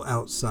well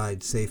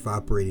outside safe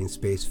operating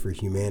space for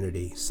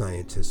humanity,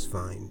 scientists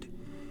find.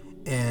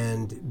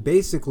 And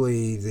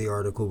basically the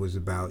article was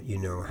about,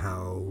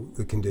 how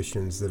the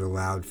conditions that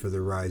allowed for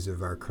the rise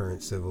of our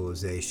current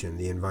civilization,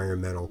 the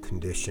environmental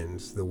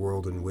conditions, the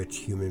world in which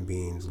human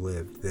beings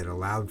lived that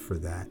allowed for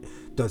that,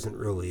 doesn't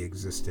really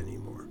exist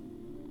anymore.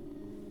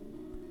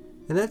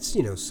 And that's,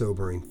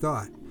 sobering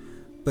thought.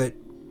 But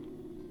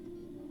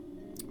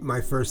my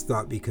first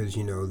thought, because,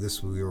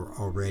 this we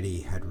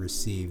already had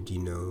received,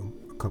 a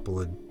couple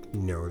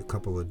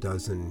of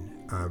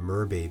dozen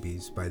MER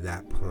babies by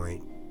that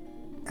point,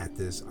 at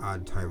this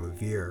odd time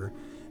of year,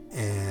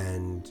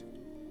 and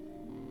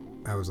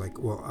I was like,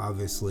 well,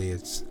 obviously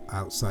it's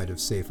outside of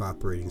safe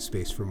operating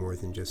space for more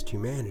than just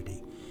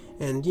humanity.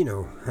 And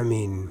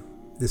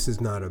this is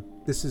not a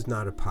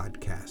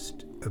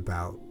podcast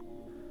about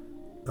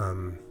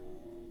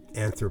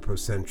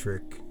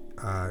anthropocentric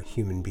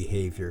human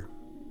behavior.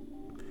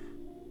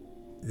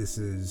 This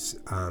is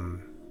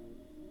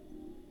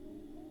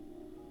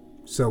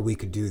so we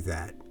could do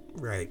that,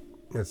 right?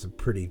 That's a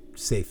pretty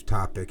safe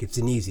topic. It's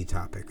an easy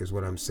topic is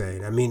what I'm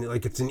saying. I mean,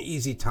 like, it's an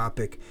easy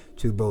topic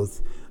to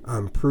both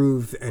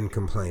prove and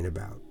complain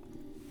about.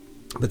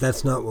 But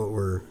that's not what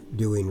we're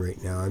doing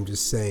right now. I'm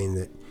just saying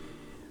that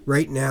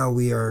right now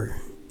we are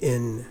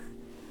in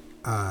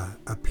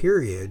a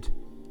period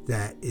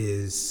that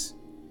is,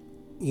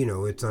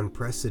 it's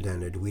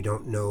unprecedented. We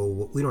don't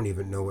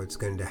even know what's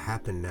going to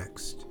happen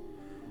next.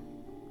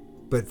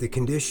 But the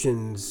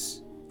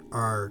conditions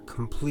are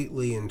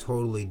completely and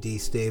totally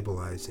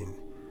destabilizing.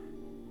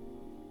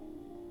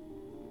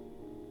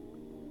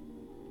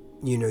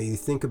 You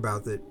think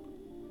about that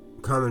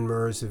common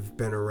mers have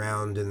been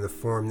around in the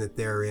form that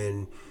they're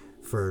in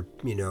for,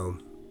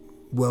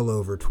 well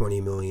over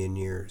 20 million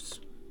years.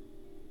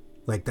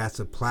 Like, that's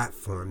a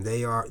platform.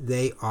 They are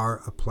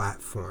a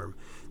platform.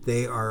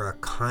 They are a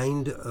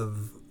kind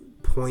of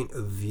point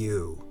of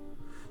view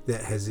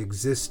that has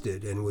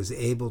existed and was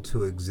able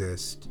to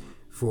exist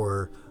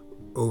for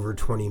over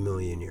 20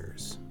 million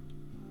years.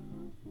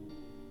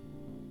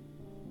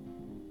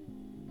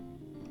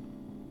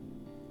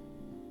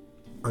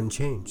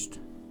 Unchanged.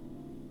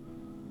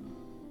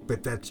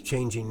 But that's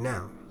changing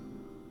now.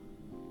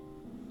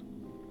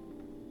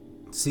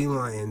 Sea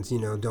lions,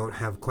 don't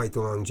have quite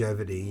the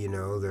longevity,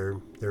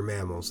 they're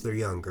mammals, they're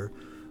younger.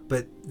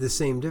 But the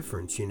same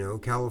difference,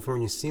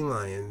 California sea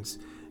lions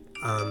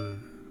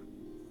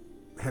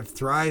have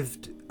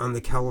thrived on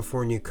the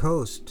California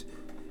coast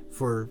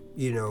for,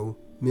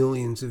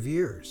 millions of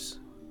years.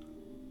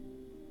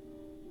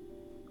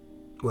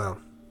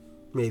 Well,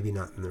 maybe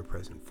not in their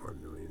present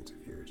form, millions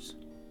of years.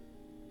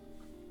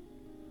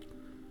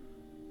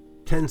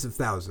 Tens of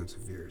thousands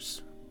of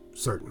years,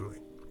 certainly.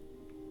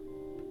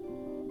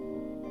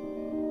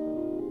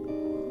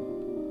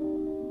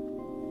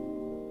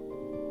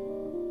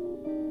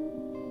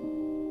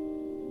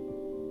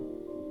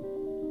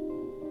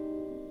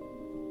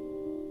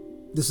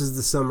 This is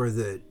the summer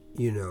that,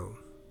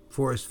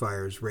 forest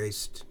fires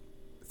raced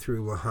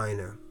through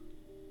Lahaina,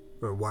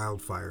 or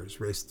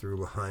wildfires raced through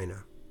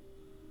Lahaina.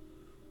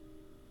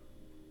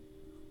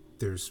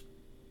 There's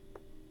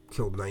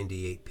killed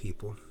 98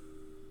 people.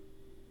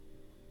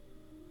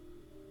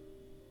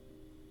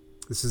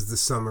 This is the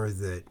summer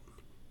that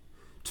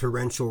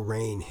torrential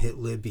rain hit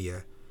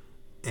Libya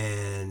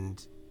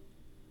and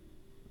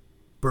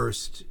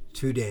burst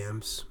 2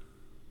 dams.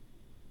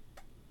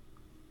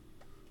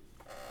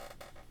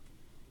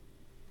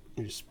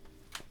 There's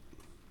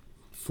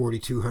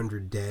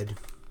 4,200 dead,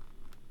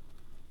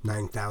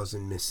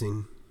 9,000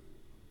 missing.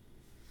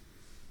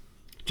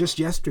 Just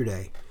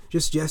yesterday,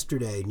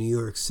 New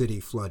York City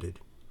flooded.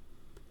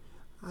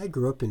 I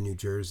grew up in New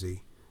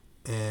Jersey,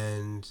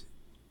 and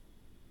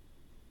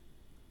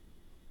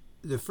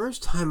the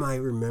first time I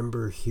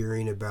remember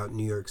hearing about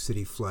New York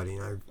City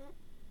flooding,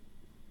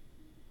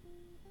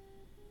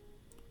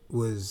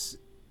 was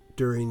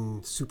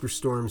during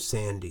Superstorm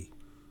Sandy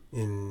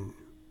in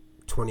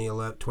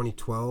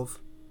 2012.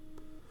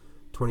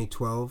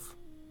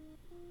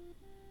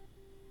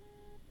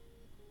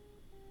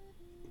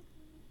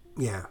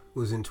 Yeah, it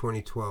was in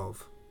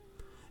 2012.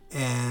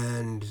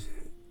 And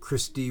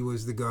Christie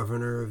was the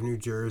governor of New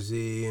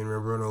Jersey, and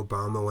remember when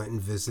Obama went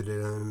and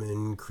visited him,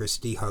 and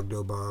Christie hugged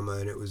Obama,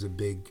 and it was a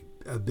big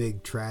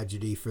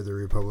tragedy for the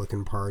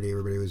Republican Party.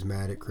 Everybody was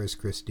mad at Chris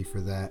Christie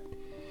for that.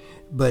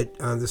 But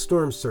the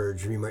storm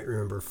surge, you might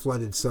remember,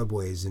 flooded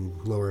subways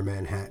in lower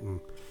Manhattan.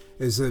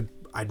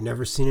 I'd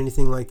never seen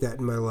anything like that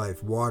in my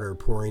life. Water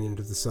pouring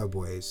into the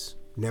subways.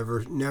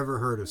 Never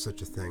heard of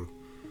such a thing.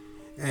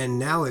 And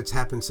now it's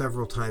happened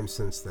several times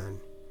since then.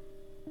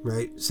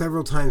 Right?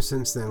 Several times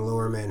since then,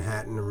 lower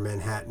Manhattan or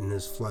Manhattan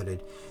is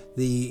flooded.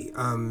 The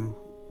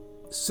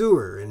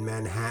sewer in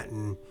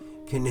Manhattan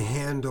can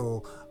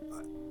handle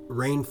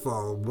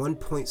rainfall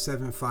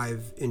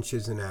 1.75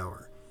 inches an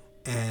hour.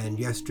 And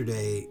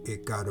yesterday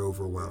it got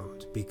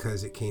overwhelmed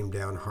because it came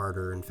down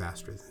harder and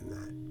faster than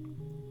that.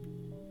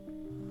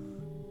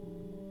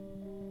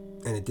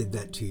 And it did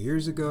that 2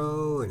 years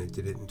ago, and it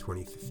did it in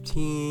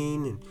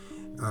 2015. And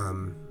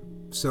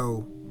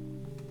so,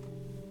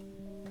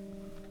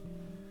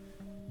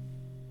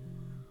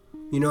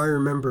 I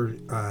remember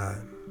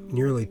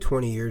nearly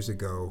 20 years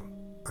ago,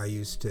 I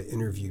used to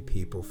interview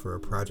people for a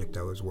project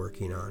I was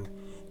working on.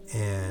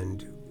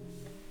 And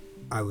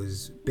I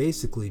was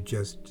basically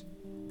just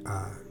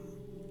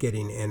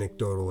getting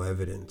anecdotal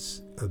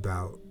evidence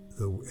about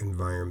the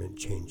environment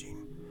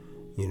changing.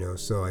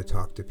 So I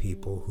talked to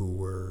people who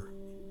were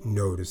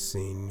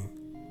noticing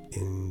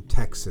in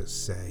Texas,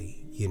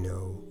 say,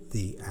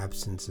 the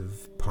absence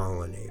of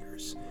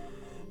pollinators,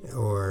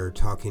 or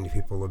talking to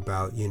people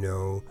about,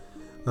 in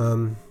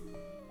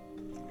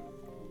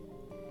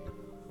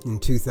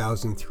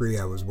 2003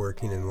 I was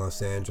working in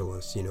Los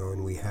Angeles,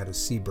 and we had a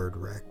seabird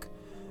wreck,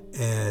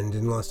 And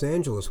in Los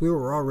Angeles, we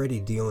were already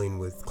dealing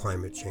with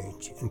climate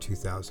change in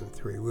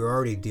 2003. We were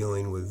already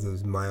dealing with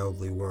the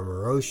mildly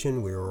warmer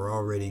ocean. We were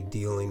already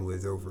dealing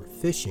with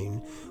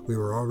overfishing. We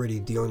were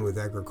already dealing with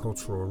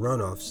agricultural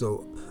runoff.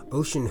 So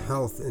ocean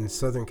health in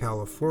Southern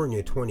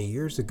California 20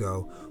 years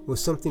ago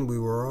was something we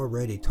were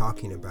already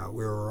talking about.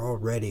 We were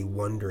already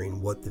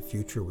wondering what the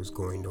future was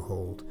going to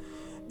hold.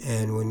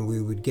 And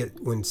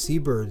when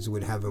seabirds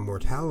would have a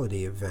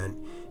mortality event,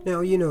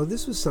 now,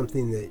 this was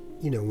something that,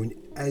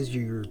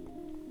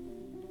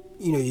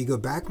 you go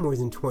back more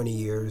than 20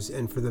 years,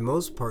 and for the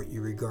most part,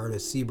 you regard a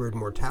seabird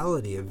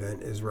mortality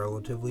event as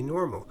relatively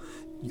normal.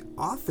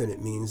 Often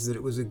it means that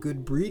it was a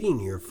good breeding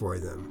year for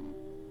them.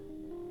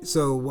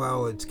 So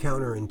while it's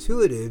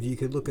counterintuitive, you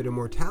could look at a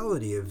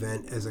mortality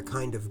event as a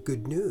kind of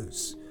good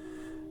news.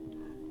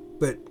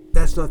 But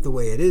that's not the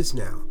way it is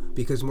now,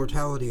 because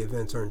mortality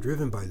events aren't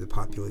driven by the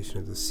population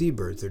of the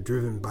seabirds. They're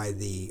driven by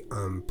the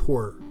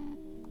poor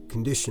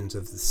conditions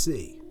of the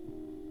sea.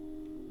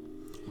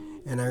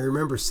 And I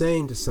remember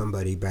saying to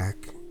somebody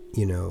back,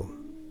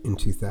 in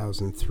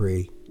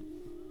 2003,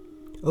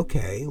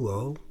 okay,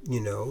 well,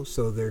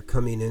 so they're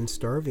coming in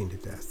starving to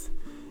death.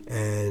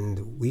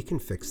 And we can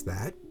fix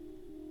that.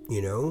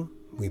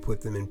 We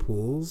put them in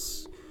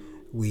pools.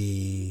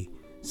 We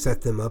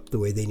set them up the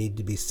way they need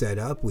to be set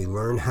up. We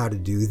learn how to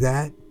do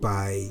that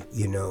by,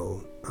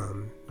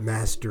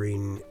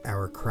 mastering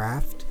our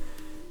craft.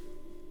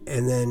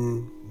 And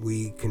then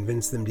we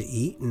convince them to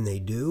eat, and they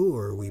do,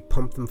 or we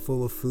pump them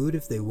full of food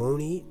if they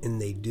won't eat,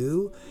 and they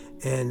do,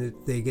 and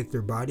they get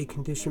their body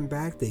condition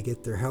back, they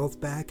get their health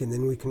back, and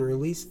then we can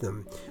release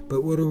them.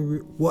 But what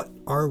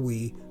are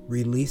we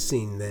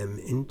releasing them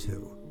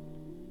into?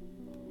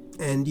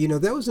 And,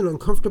 that was an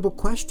uncomfortable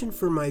question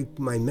for my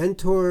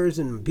mentors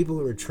and people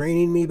that were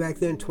training me back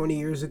then 20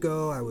 years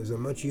ago. I was a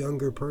much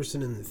younger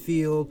person in the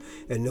field,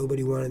 and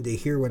nobody wanted to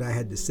hear what I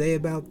had to say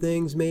about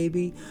things,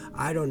 maybe.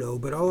 I don't know.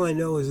 But all I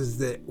know is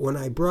that when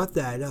I brought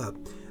that up,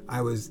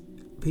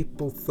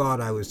 people thought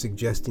I was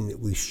suggesting that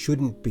we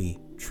shouldn't be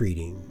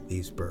treating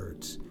these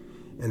birds.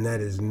 And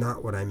that is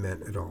not what I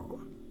meant at all.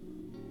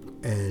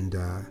 And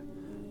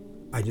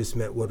I just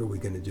meant, what are we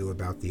going to do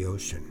about the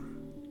ocean?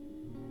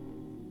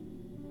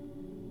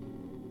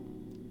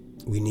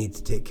 We need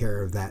to take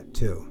care of that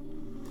too.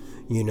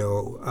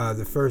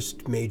 The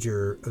first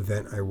major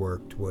event I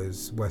worked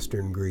was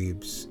Western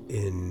grebes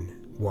in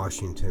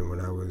Washington when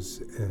I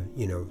was,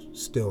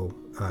 still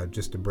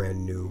just a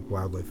brand new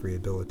wildlife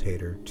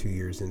rehabilitator 2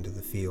 years into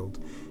the field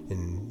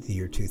in the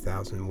year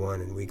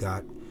 2001. And we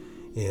got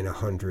in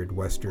 100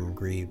 Western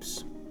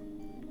grebes.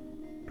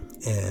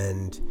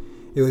 And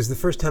it was the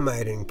first time I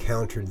had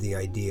encountered the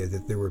idea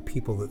that there were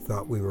people that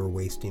thought we were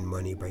wasting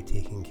money by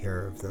taking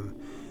care of them.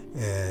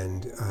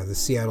 And the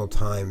Seattle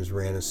Times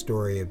ran a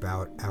story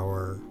about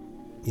our,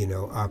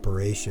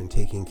 operation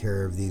taking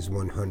care of these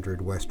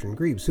 100 Western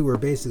grebes, who were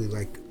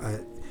basically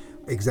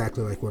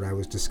exactly like what I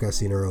was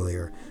discussing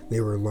earlier. They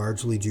were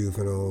largely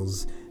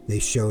juveniles. They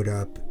showed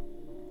up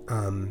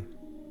on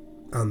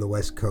the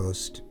West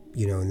Coast,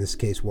 in this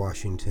case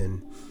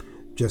Washington,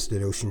 just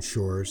at ocean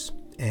shores,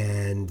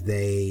 and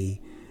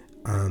they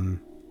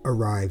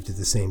arrived at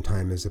the same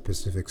time as the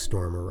Pacific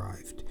Storm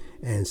arrived.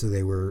 And so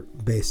they were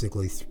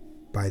basically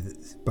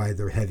by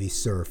their heavy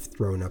surf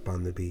thrown up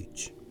on the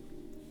beach.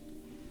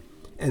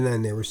 And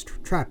then they were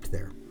trapped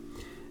there.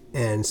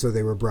 And so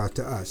they were brought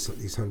to us,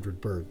 these 100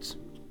 birds.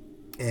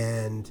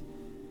 And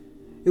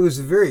it was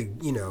a very,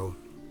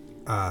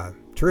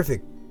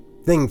 terrific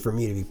thing for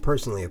me to be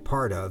personally a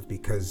part of,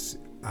 because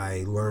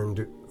I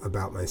learned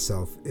about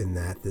myself in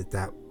that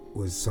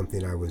was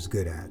something I was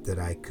good at, that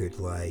I could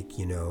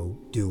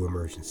do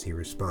emergency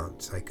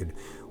response. I could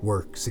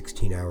work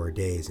 16-hour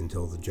days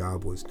until the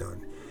job was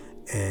done.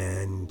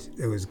 And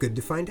it was good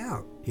to find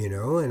out,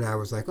 and I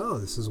was like, oh,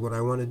 this is what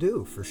I want to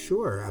do for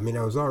sure. I mean,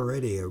 I was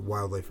already a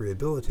wildlife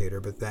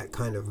rehabilitator, but that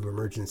kind of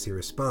emergency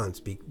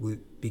response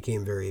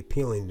became very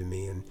appealing to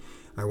me. And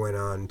I went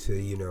on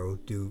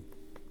to,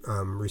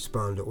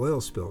 respond to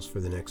oil spills for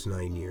the next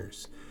 9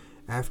 years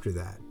after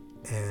that.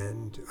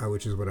 And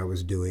which is what I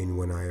was doing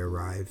when I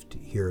arrived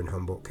here in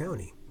Humboldt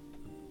County.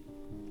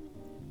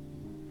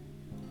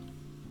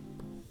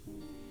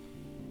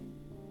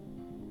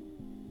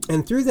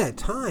 And through that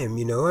time,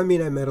 I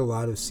met a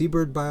lot of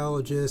seabird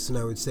biologists, and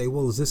I would say,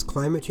 well, is this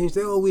climate change?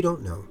 They, we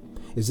don't know.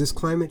 Is this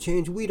climate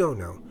change? We don't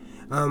know.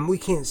 We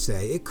can't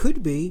say. It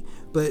could be,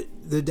 but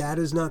the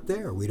data's not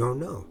there. We don't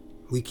know.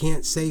 We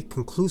can't say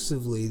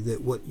conclusively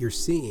that what you're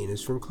seeing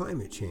is from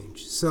climate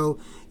change. So,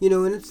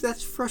 and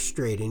that's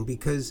frustrating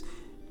because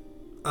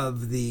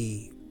of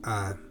the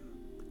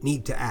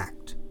need to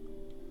act.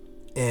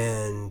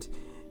 And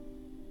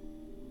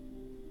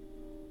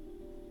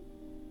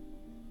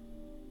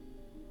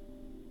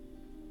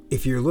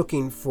if you're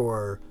looking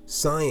for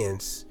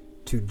science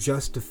to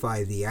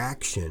justify the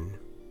action,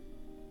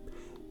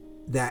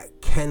 that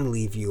can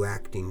leave you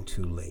acting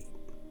too late.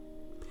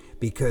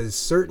 Because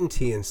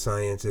certainty in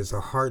science is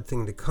a hard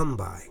thing to come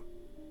by.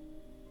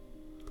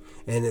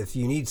 And if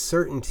you need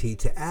certainty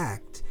to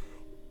act,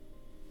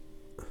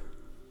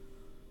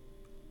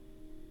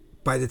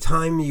 by the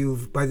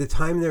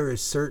time there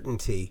is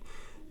certainty,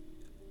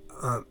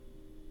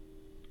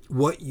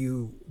 what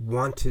you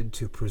wanted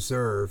to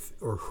preserve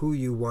or who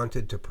you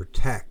wanted to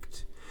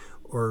protect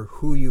or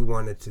who you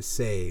wanted to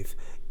save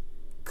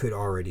could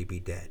already be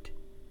dead.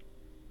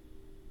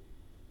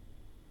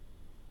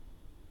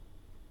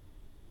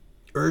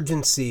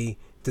 Urgency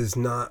does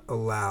not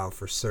allow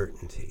for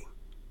certainty,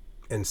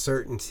 and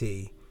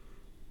certainty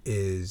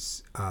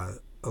is a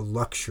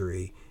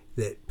luxury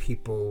that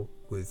people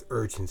with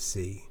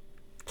urgency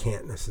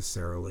can't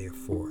necessarily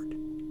afford.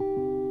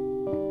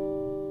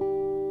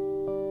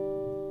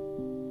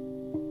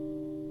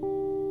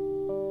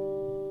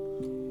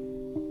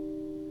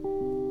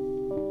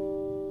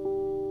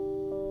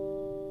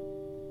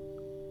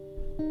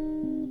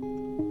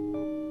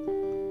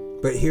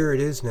 But here it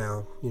is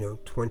now,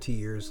 20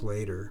 years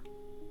later,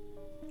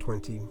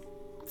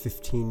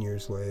 15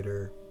 years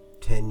later,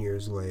 10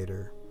 years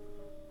later,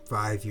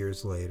 5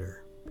 years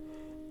later,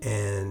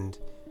 and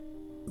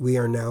we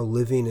are now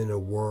living in a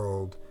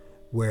world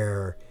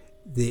where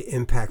the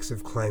impacts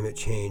of climate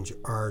change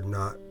are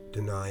not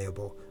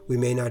deniable. We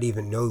may not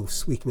even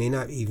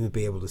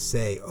be able to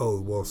say,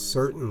 oh, well,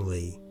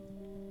 certainly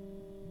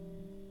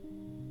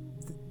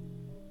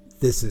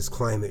this is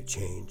climate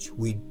change.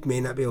 We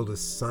may not be able to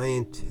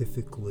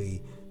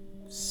scientifically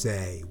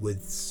say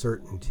with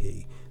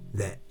certainty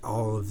that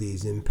all of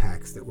these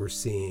impacts that we're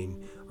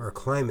seeing are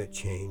climate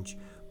change,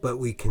 but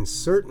we can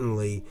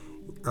certainly,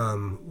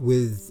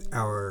 with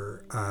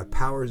our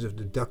powers of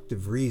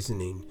deductive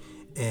reasoning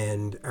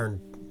and our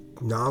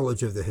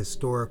knowledge of the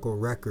historical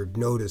record,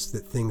 notice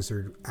that things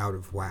are out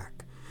of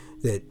whack,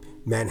 that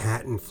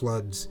Manhattan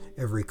floods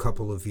every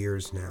couple of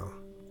years now,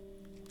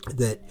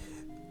 that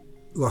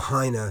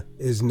Lahaina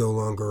is no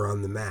longer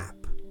on the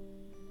map,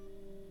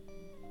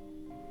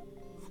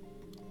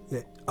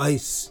 that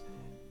ice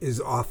is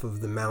off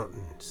of the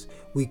mountains.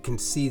 We can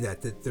see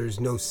that there's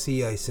no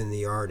sea ice in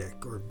the Arctic,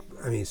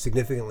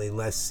 significantly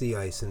less sea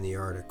ice in the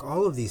Arctic.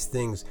 All of these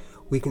things,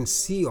 we can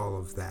see all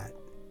of that,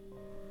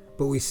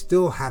 but we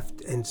still have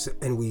to,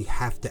 and we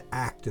have to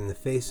act in the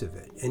face of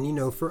it.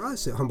 And for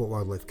us at Humboldt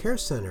Wildlife Care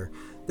Center,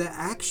 the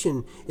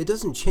action, it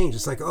doesn't change.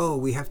 It's like, oh,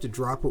 we have to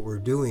drop what we're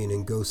doing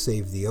and go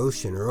save the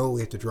ocean, or oh,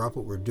 we have to drop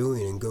what we're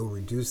doing and go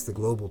reduce the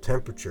global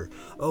temperature.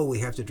 Oh, we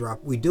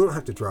don't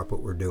have to drop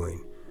what we're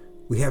doing.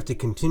 We have to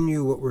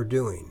continue what we're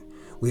doing.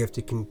 We have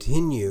to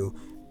continue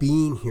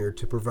being here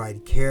to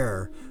provide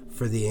care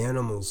for the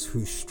animals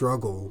who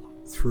struggle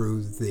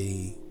through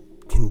the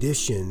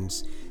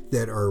conditions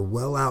that are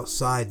well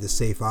outside the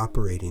safe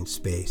operating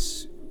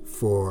space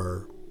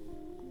for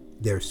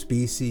their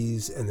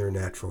species and their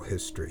natural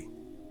history.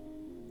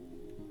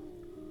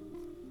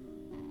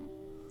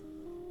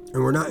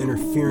 And we're not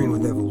interfering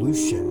with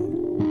evolution.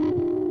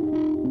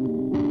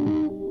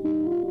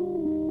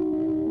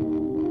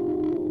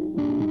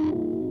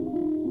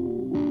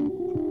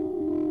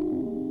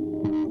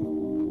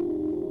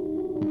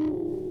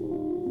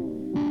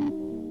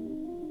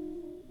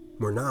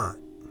 We're not.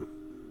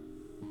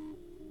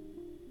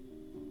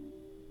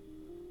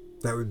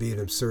 That would be an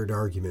absurd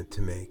argument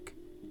to make.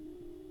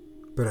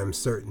 But I'm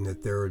certain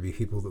that there would be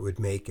people that would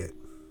make it.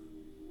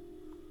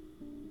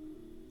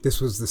 This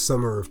was the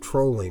summer of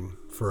trolling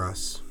for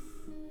us.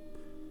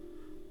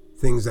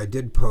 Things I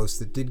did post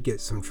that did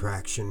get some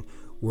traction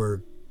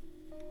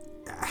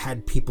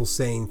had people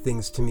saying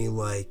things to me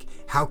like,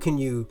 how can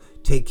you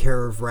take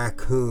care of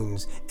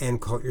raccoons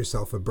and call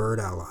yourself a bird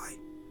ally?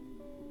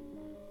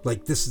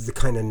 Like, this is the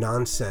kind of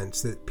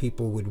nonsense that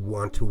people would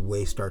want to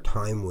waste our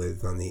time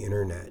with on the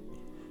internet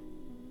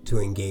to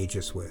engage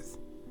us with.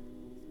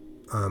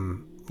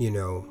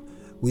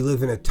 We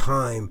live in a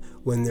time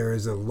when there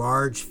is a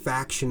large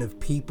faction of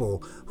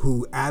people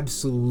who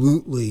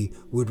absolutely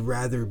would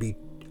rather be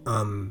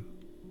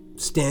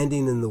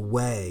standing in the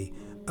way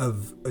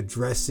of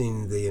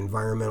addressing the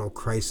environmental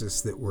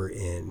crisis that we're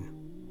in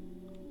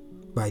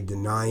by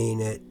denying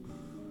it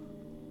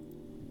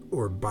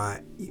or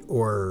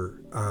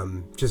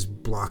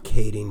just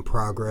blockading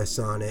progress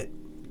on it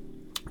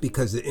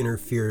because it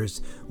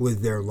interferes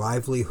with their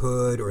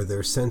livelihood or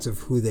their sense of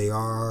who they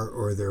are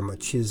or their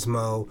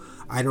machismo.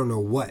 I don't know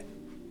what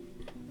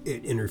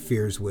it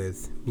interferes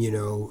with.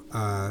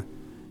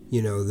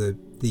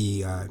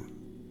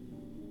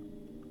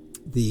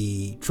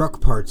 The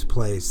truck parts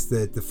place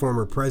that the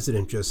former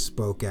president just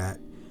spoke at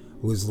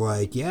was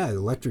like, yeah,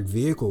 electric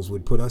vehicles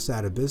would put us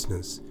out of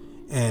business.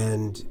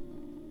 And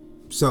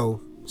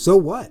so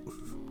what?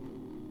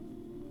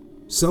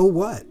 So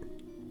what?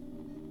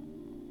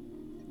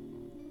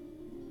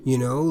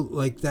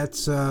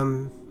 That's,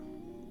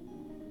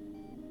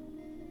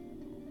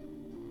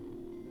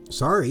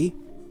 sorry,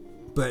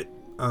 but,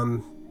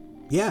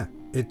 yeah,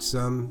 it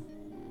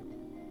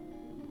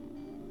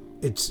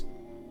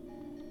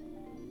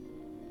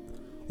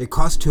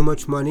costs too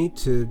much money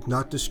to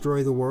not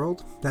destroy the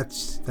world.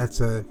 That's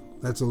a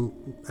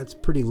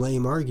pretty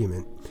lame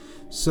argument.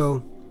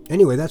 So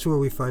anyway, that's where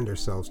we find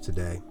ourselves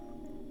today.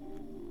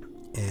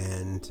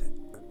 And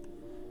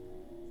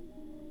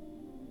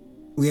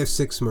we have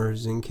 6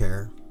 MERS in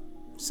care,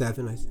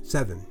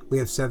 Seven. We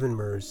have 7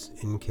 MERS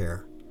in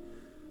care,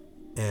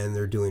 and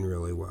they're doing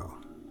really well.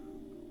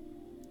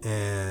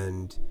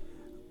 And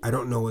I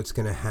don't know what's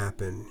going to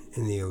happen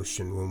in the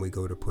ocean when we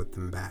go to put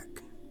them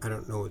back. I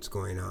don't know what's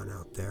going on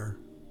out there,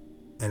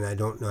 and I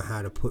don't know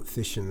how to put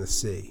fish in the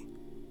sea.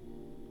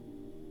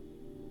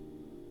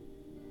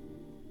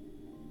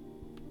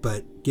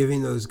 But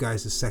giving those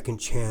guys a second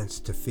chance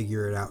to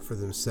figure it out for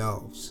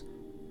themselves,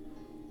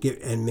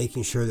 and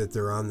making sure that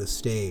they're on the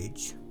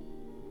stage,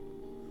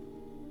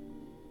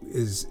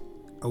 is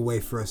a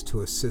way for us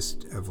to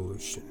assist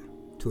evolution,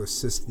 to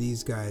assist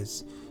these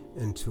guys,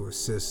 and to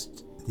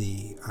assist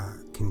the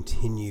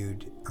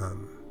continued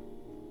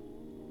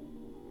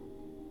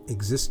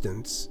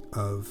existence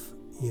of,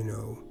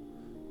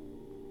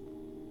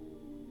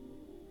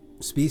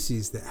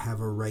 species that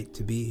have a right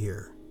to be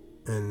here,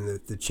 and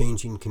that the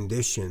changing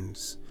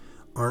conditions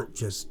aren't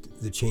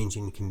just the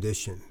changing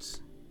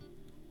conditions.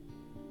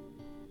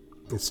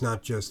 It's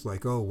not just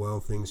like, oh,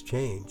 well, things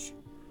change.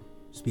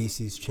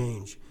 Species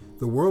change.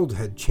 The world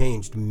had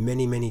changed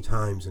many, many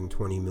times in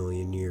 20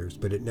 million years,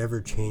 but it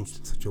never changed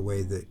in such a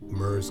way that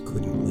MERS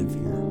couldn't live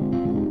here.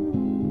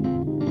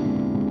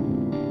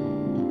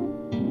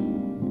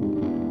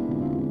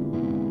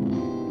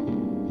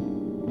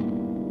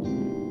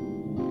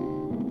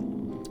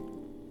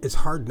 It's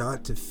hard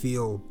not to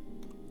feel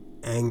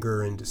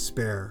anger and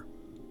despair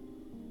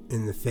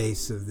in the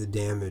face of the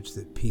damage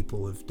that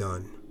people have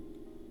done.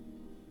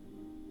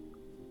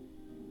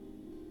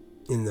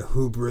 In the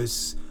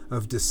hubris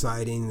of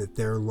deciding that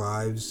their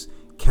lives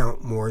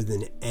count more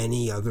than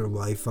any other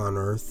life on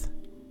Earth.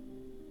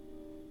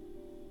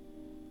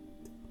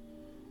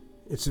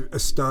 It's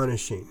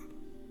astonishing.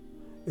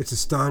 It's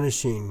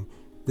astonishing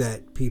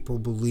that people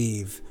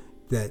believe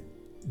that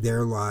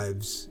their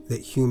lives,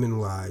 that human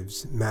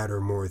lives, matter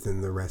more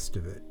than the rest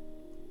of it.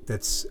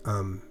 That's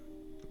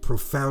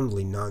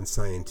profoundly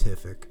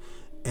non-scientific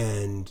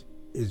and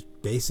is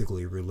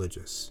basically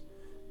religious.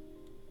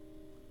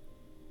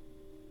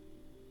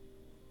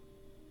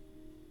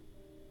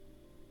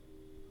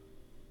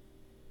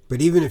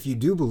 But even if you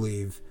do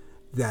believe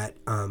that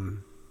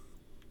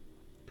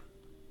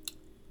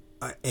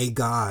a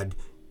God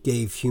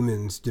gave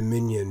humans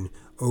dominion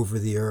over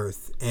the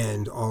earth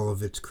and all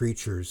of its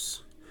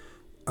creatures,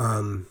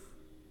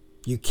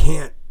 you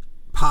can't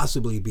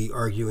possibly be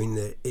arguing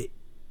that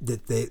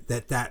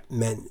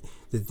meant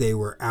that they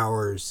were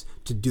ours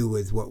to do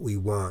with what we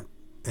want.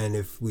 And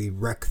if we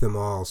wreck them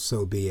all,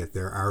 so be it.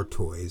 They're our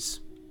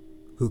toys.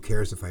 Who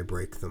cares if I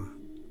break them?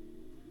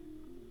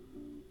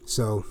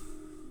 So,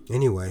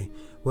 anyway,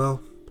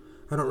 well,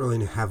 I don't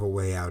really have a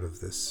way out of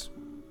this.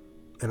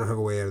 I don't have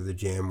a way out of the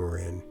jam we're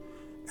in.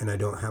 And I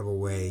don't have a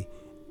way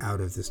out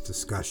of this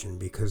discussion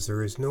because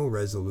there is no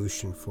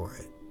resolution for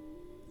it.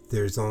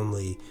 There's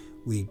only,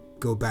 we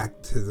go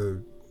back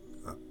to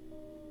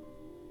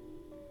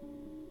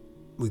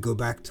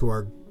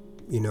our,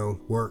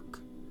 work.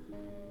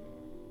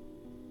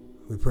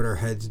 We put our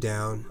heads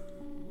down,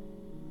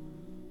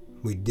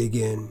 we dig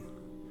in,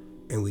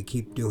 and we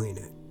keep doing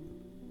it.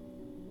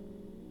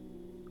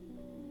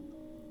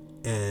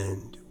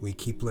 And we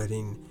keep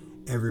letting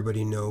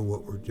everybody know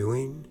what we're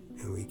doing,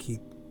 and we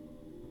keep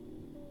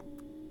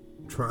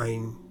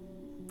trying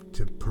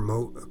to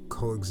promote a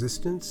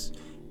coexistence,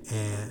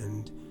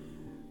 and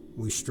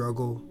we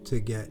struggle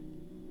to get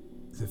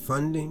the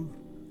funding,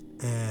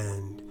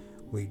 and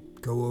we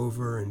go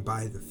over and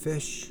buy the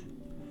fish,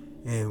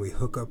 and we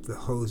hook up the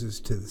hoses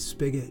to the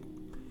spigot,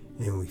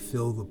 and we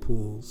fill the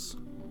pools,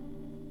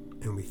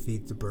 and we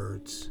feed the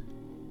birds.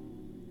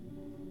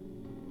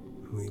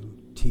 We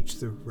teach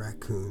the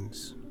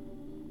raccoons,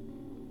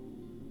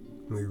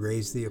 and we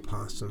raise the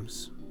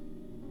opossums,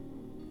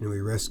 and we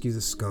rescue the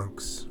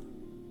skunks.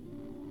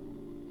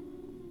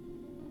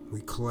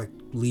 We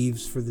collect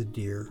leaves for the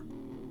deer,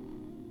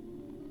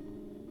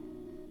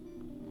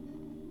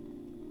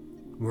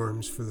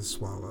 worms for the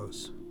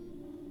swallows.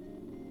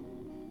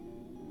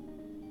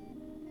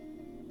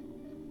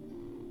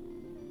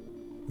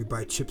 We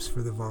buy chips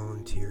for the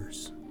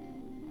volunteers.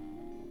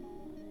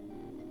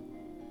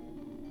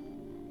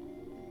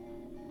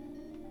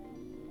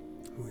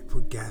 We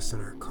put gas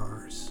in our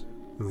cars,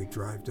 and we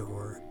drive to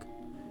Oric,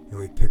 and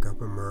we pick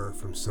up a MER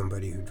from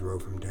somebody who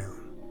drove him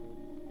down.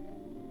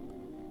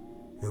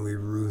 And we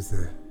rue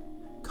the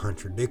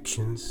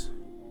contradictions.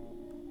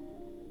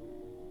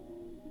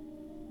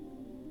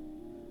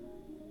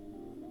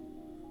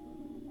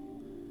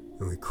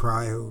 And we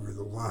cry over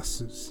the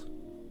losses.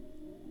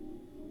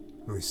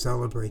 And we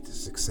celebrate the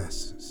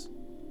successes.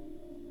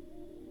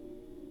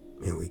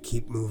 And we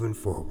keep moving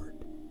forward.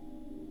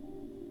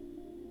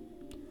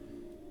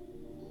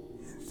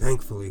 And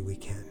thankfully we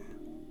can.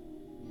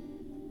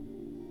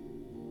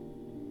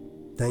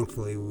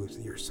 Thankfully, with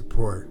your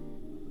support,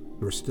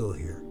 we're still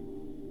here.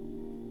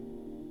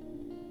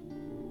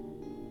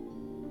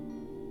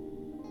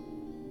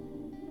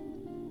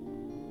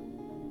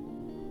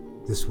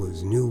 This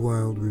was New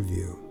Wild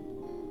Review,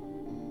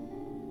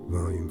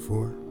 Volume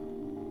 4,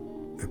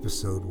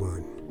 Episode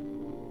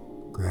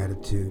 1,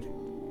 Gratitude,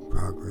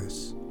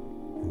 Progress,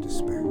 and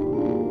despair.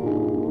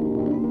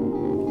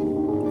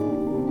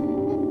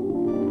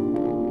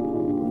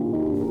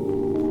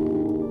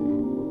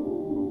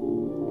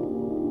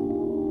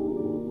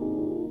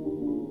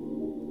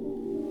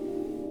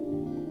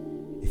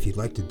 If you'd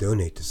like to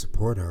donate to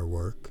support our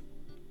work,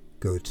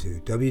 go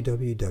to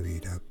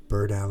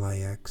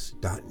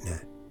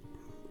www.birdallix.net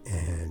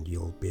and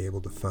you'll be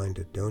able to find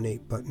a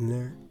donate button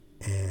there,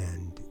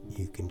 and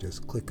you can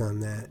just click on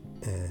that,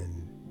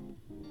 and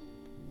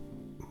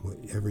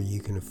whatever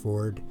you can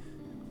afford,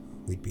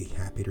 we'd be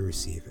happy to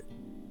receive it.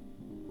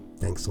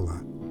 Thanks a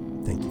lot.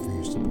 Thank you for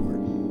your support.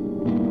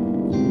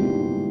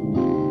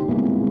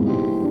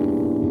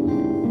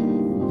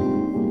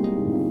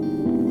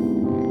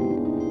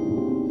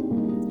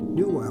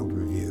 New Wild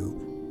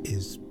Review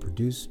is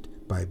produced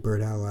by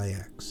Bird Ally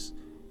X.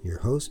 Your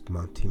host,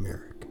 Monty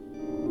Merrick.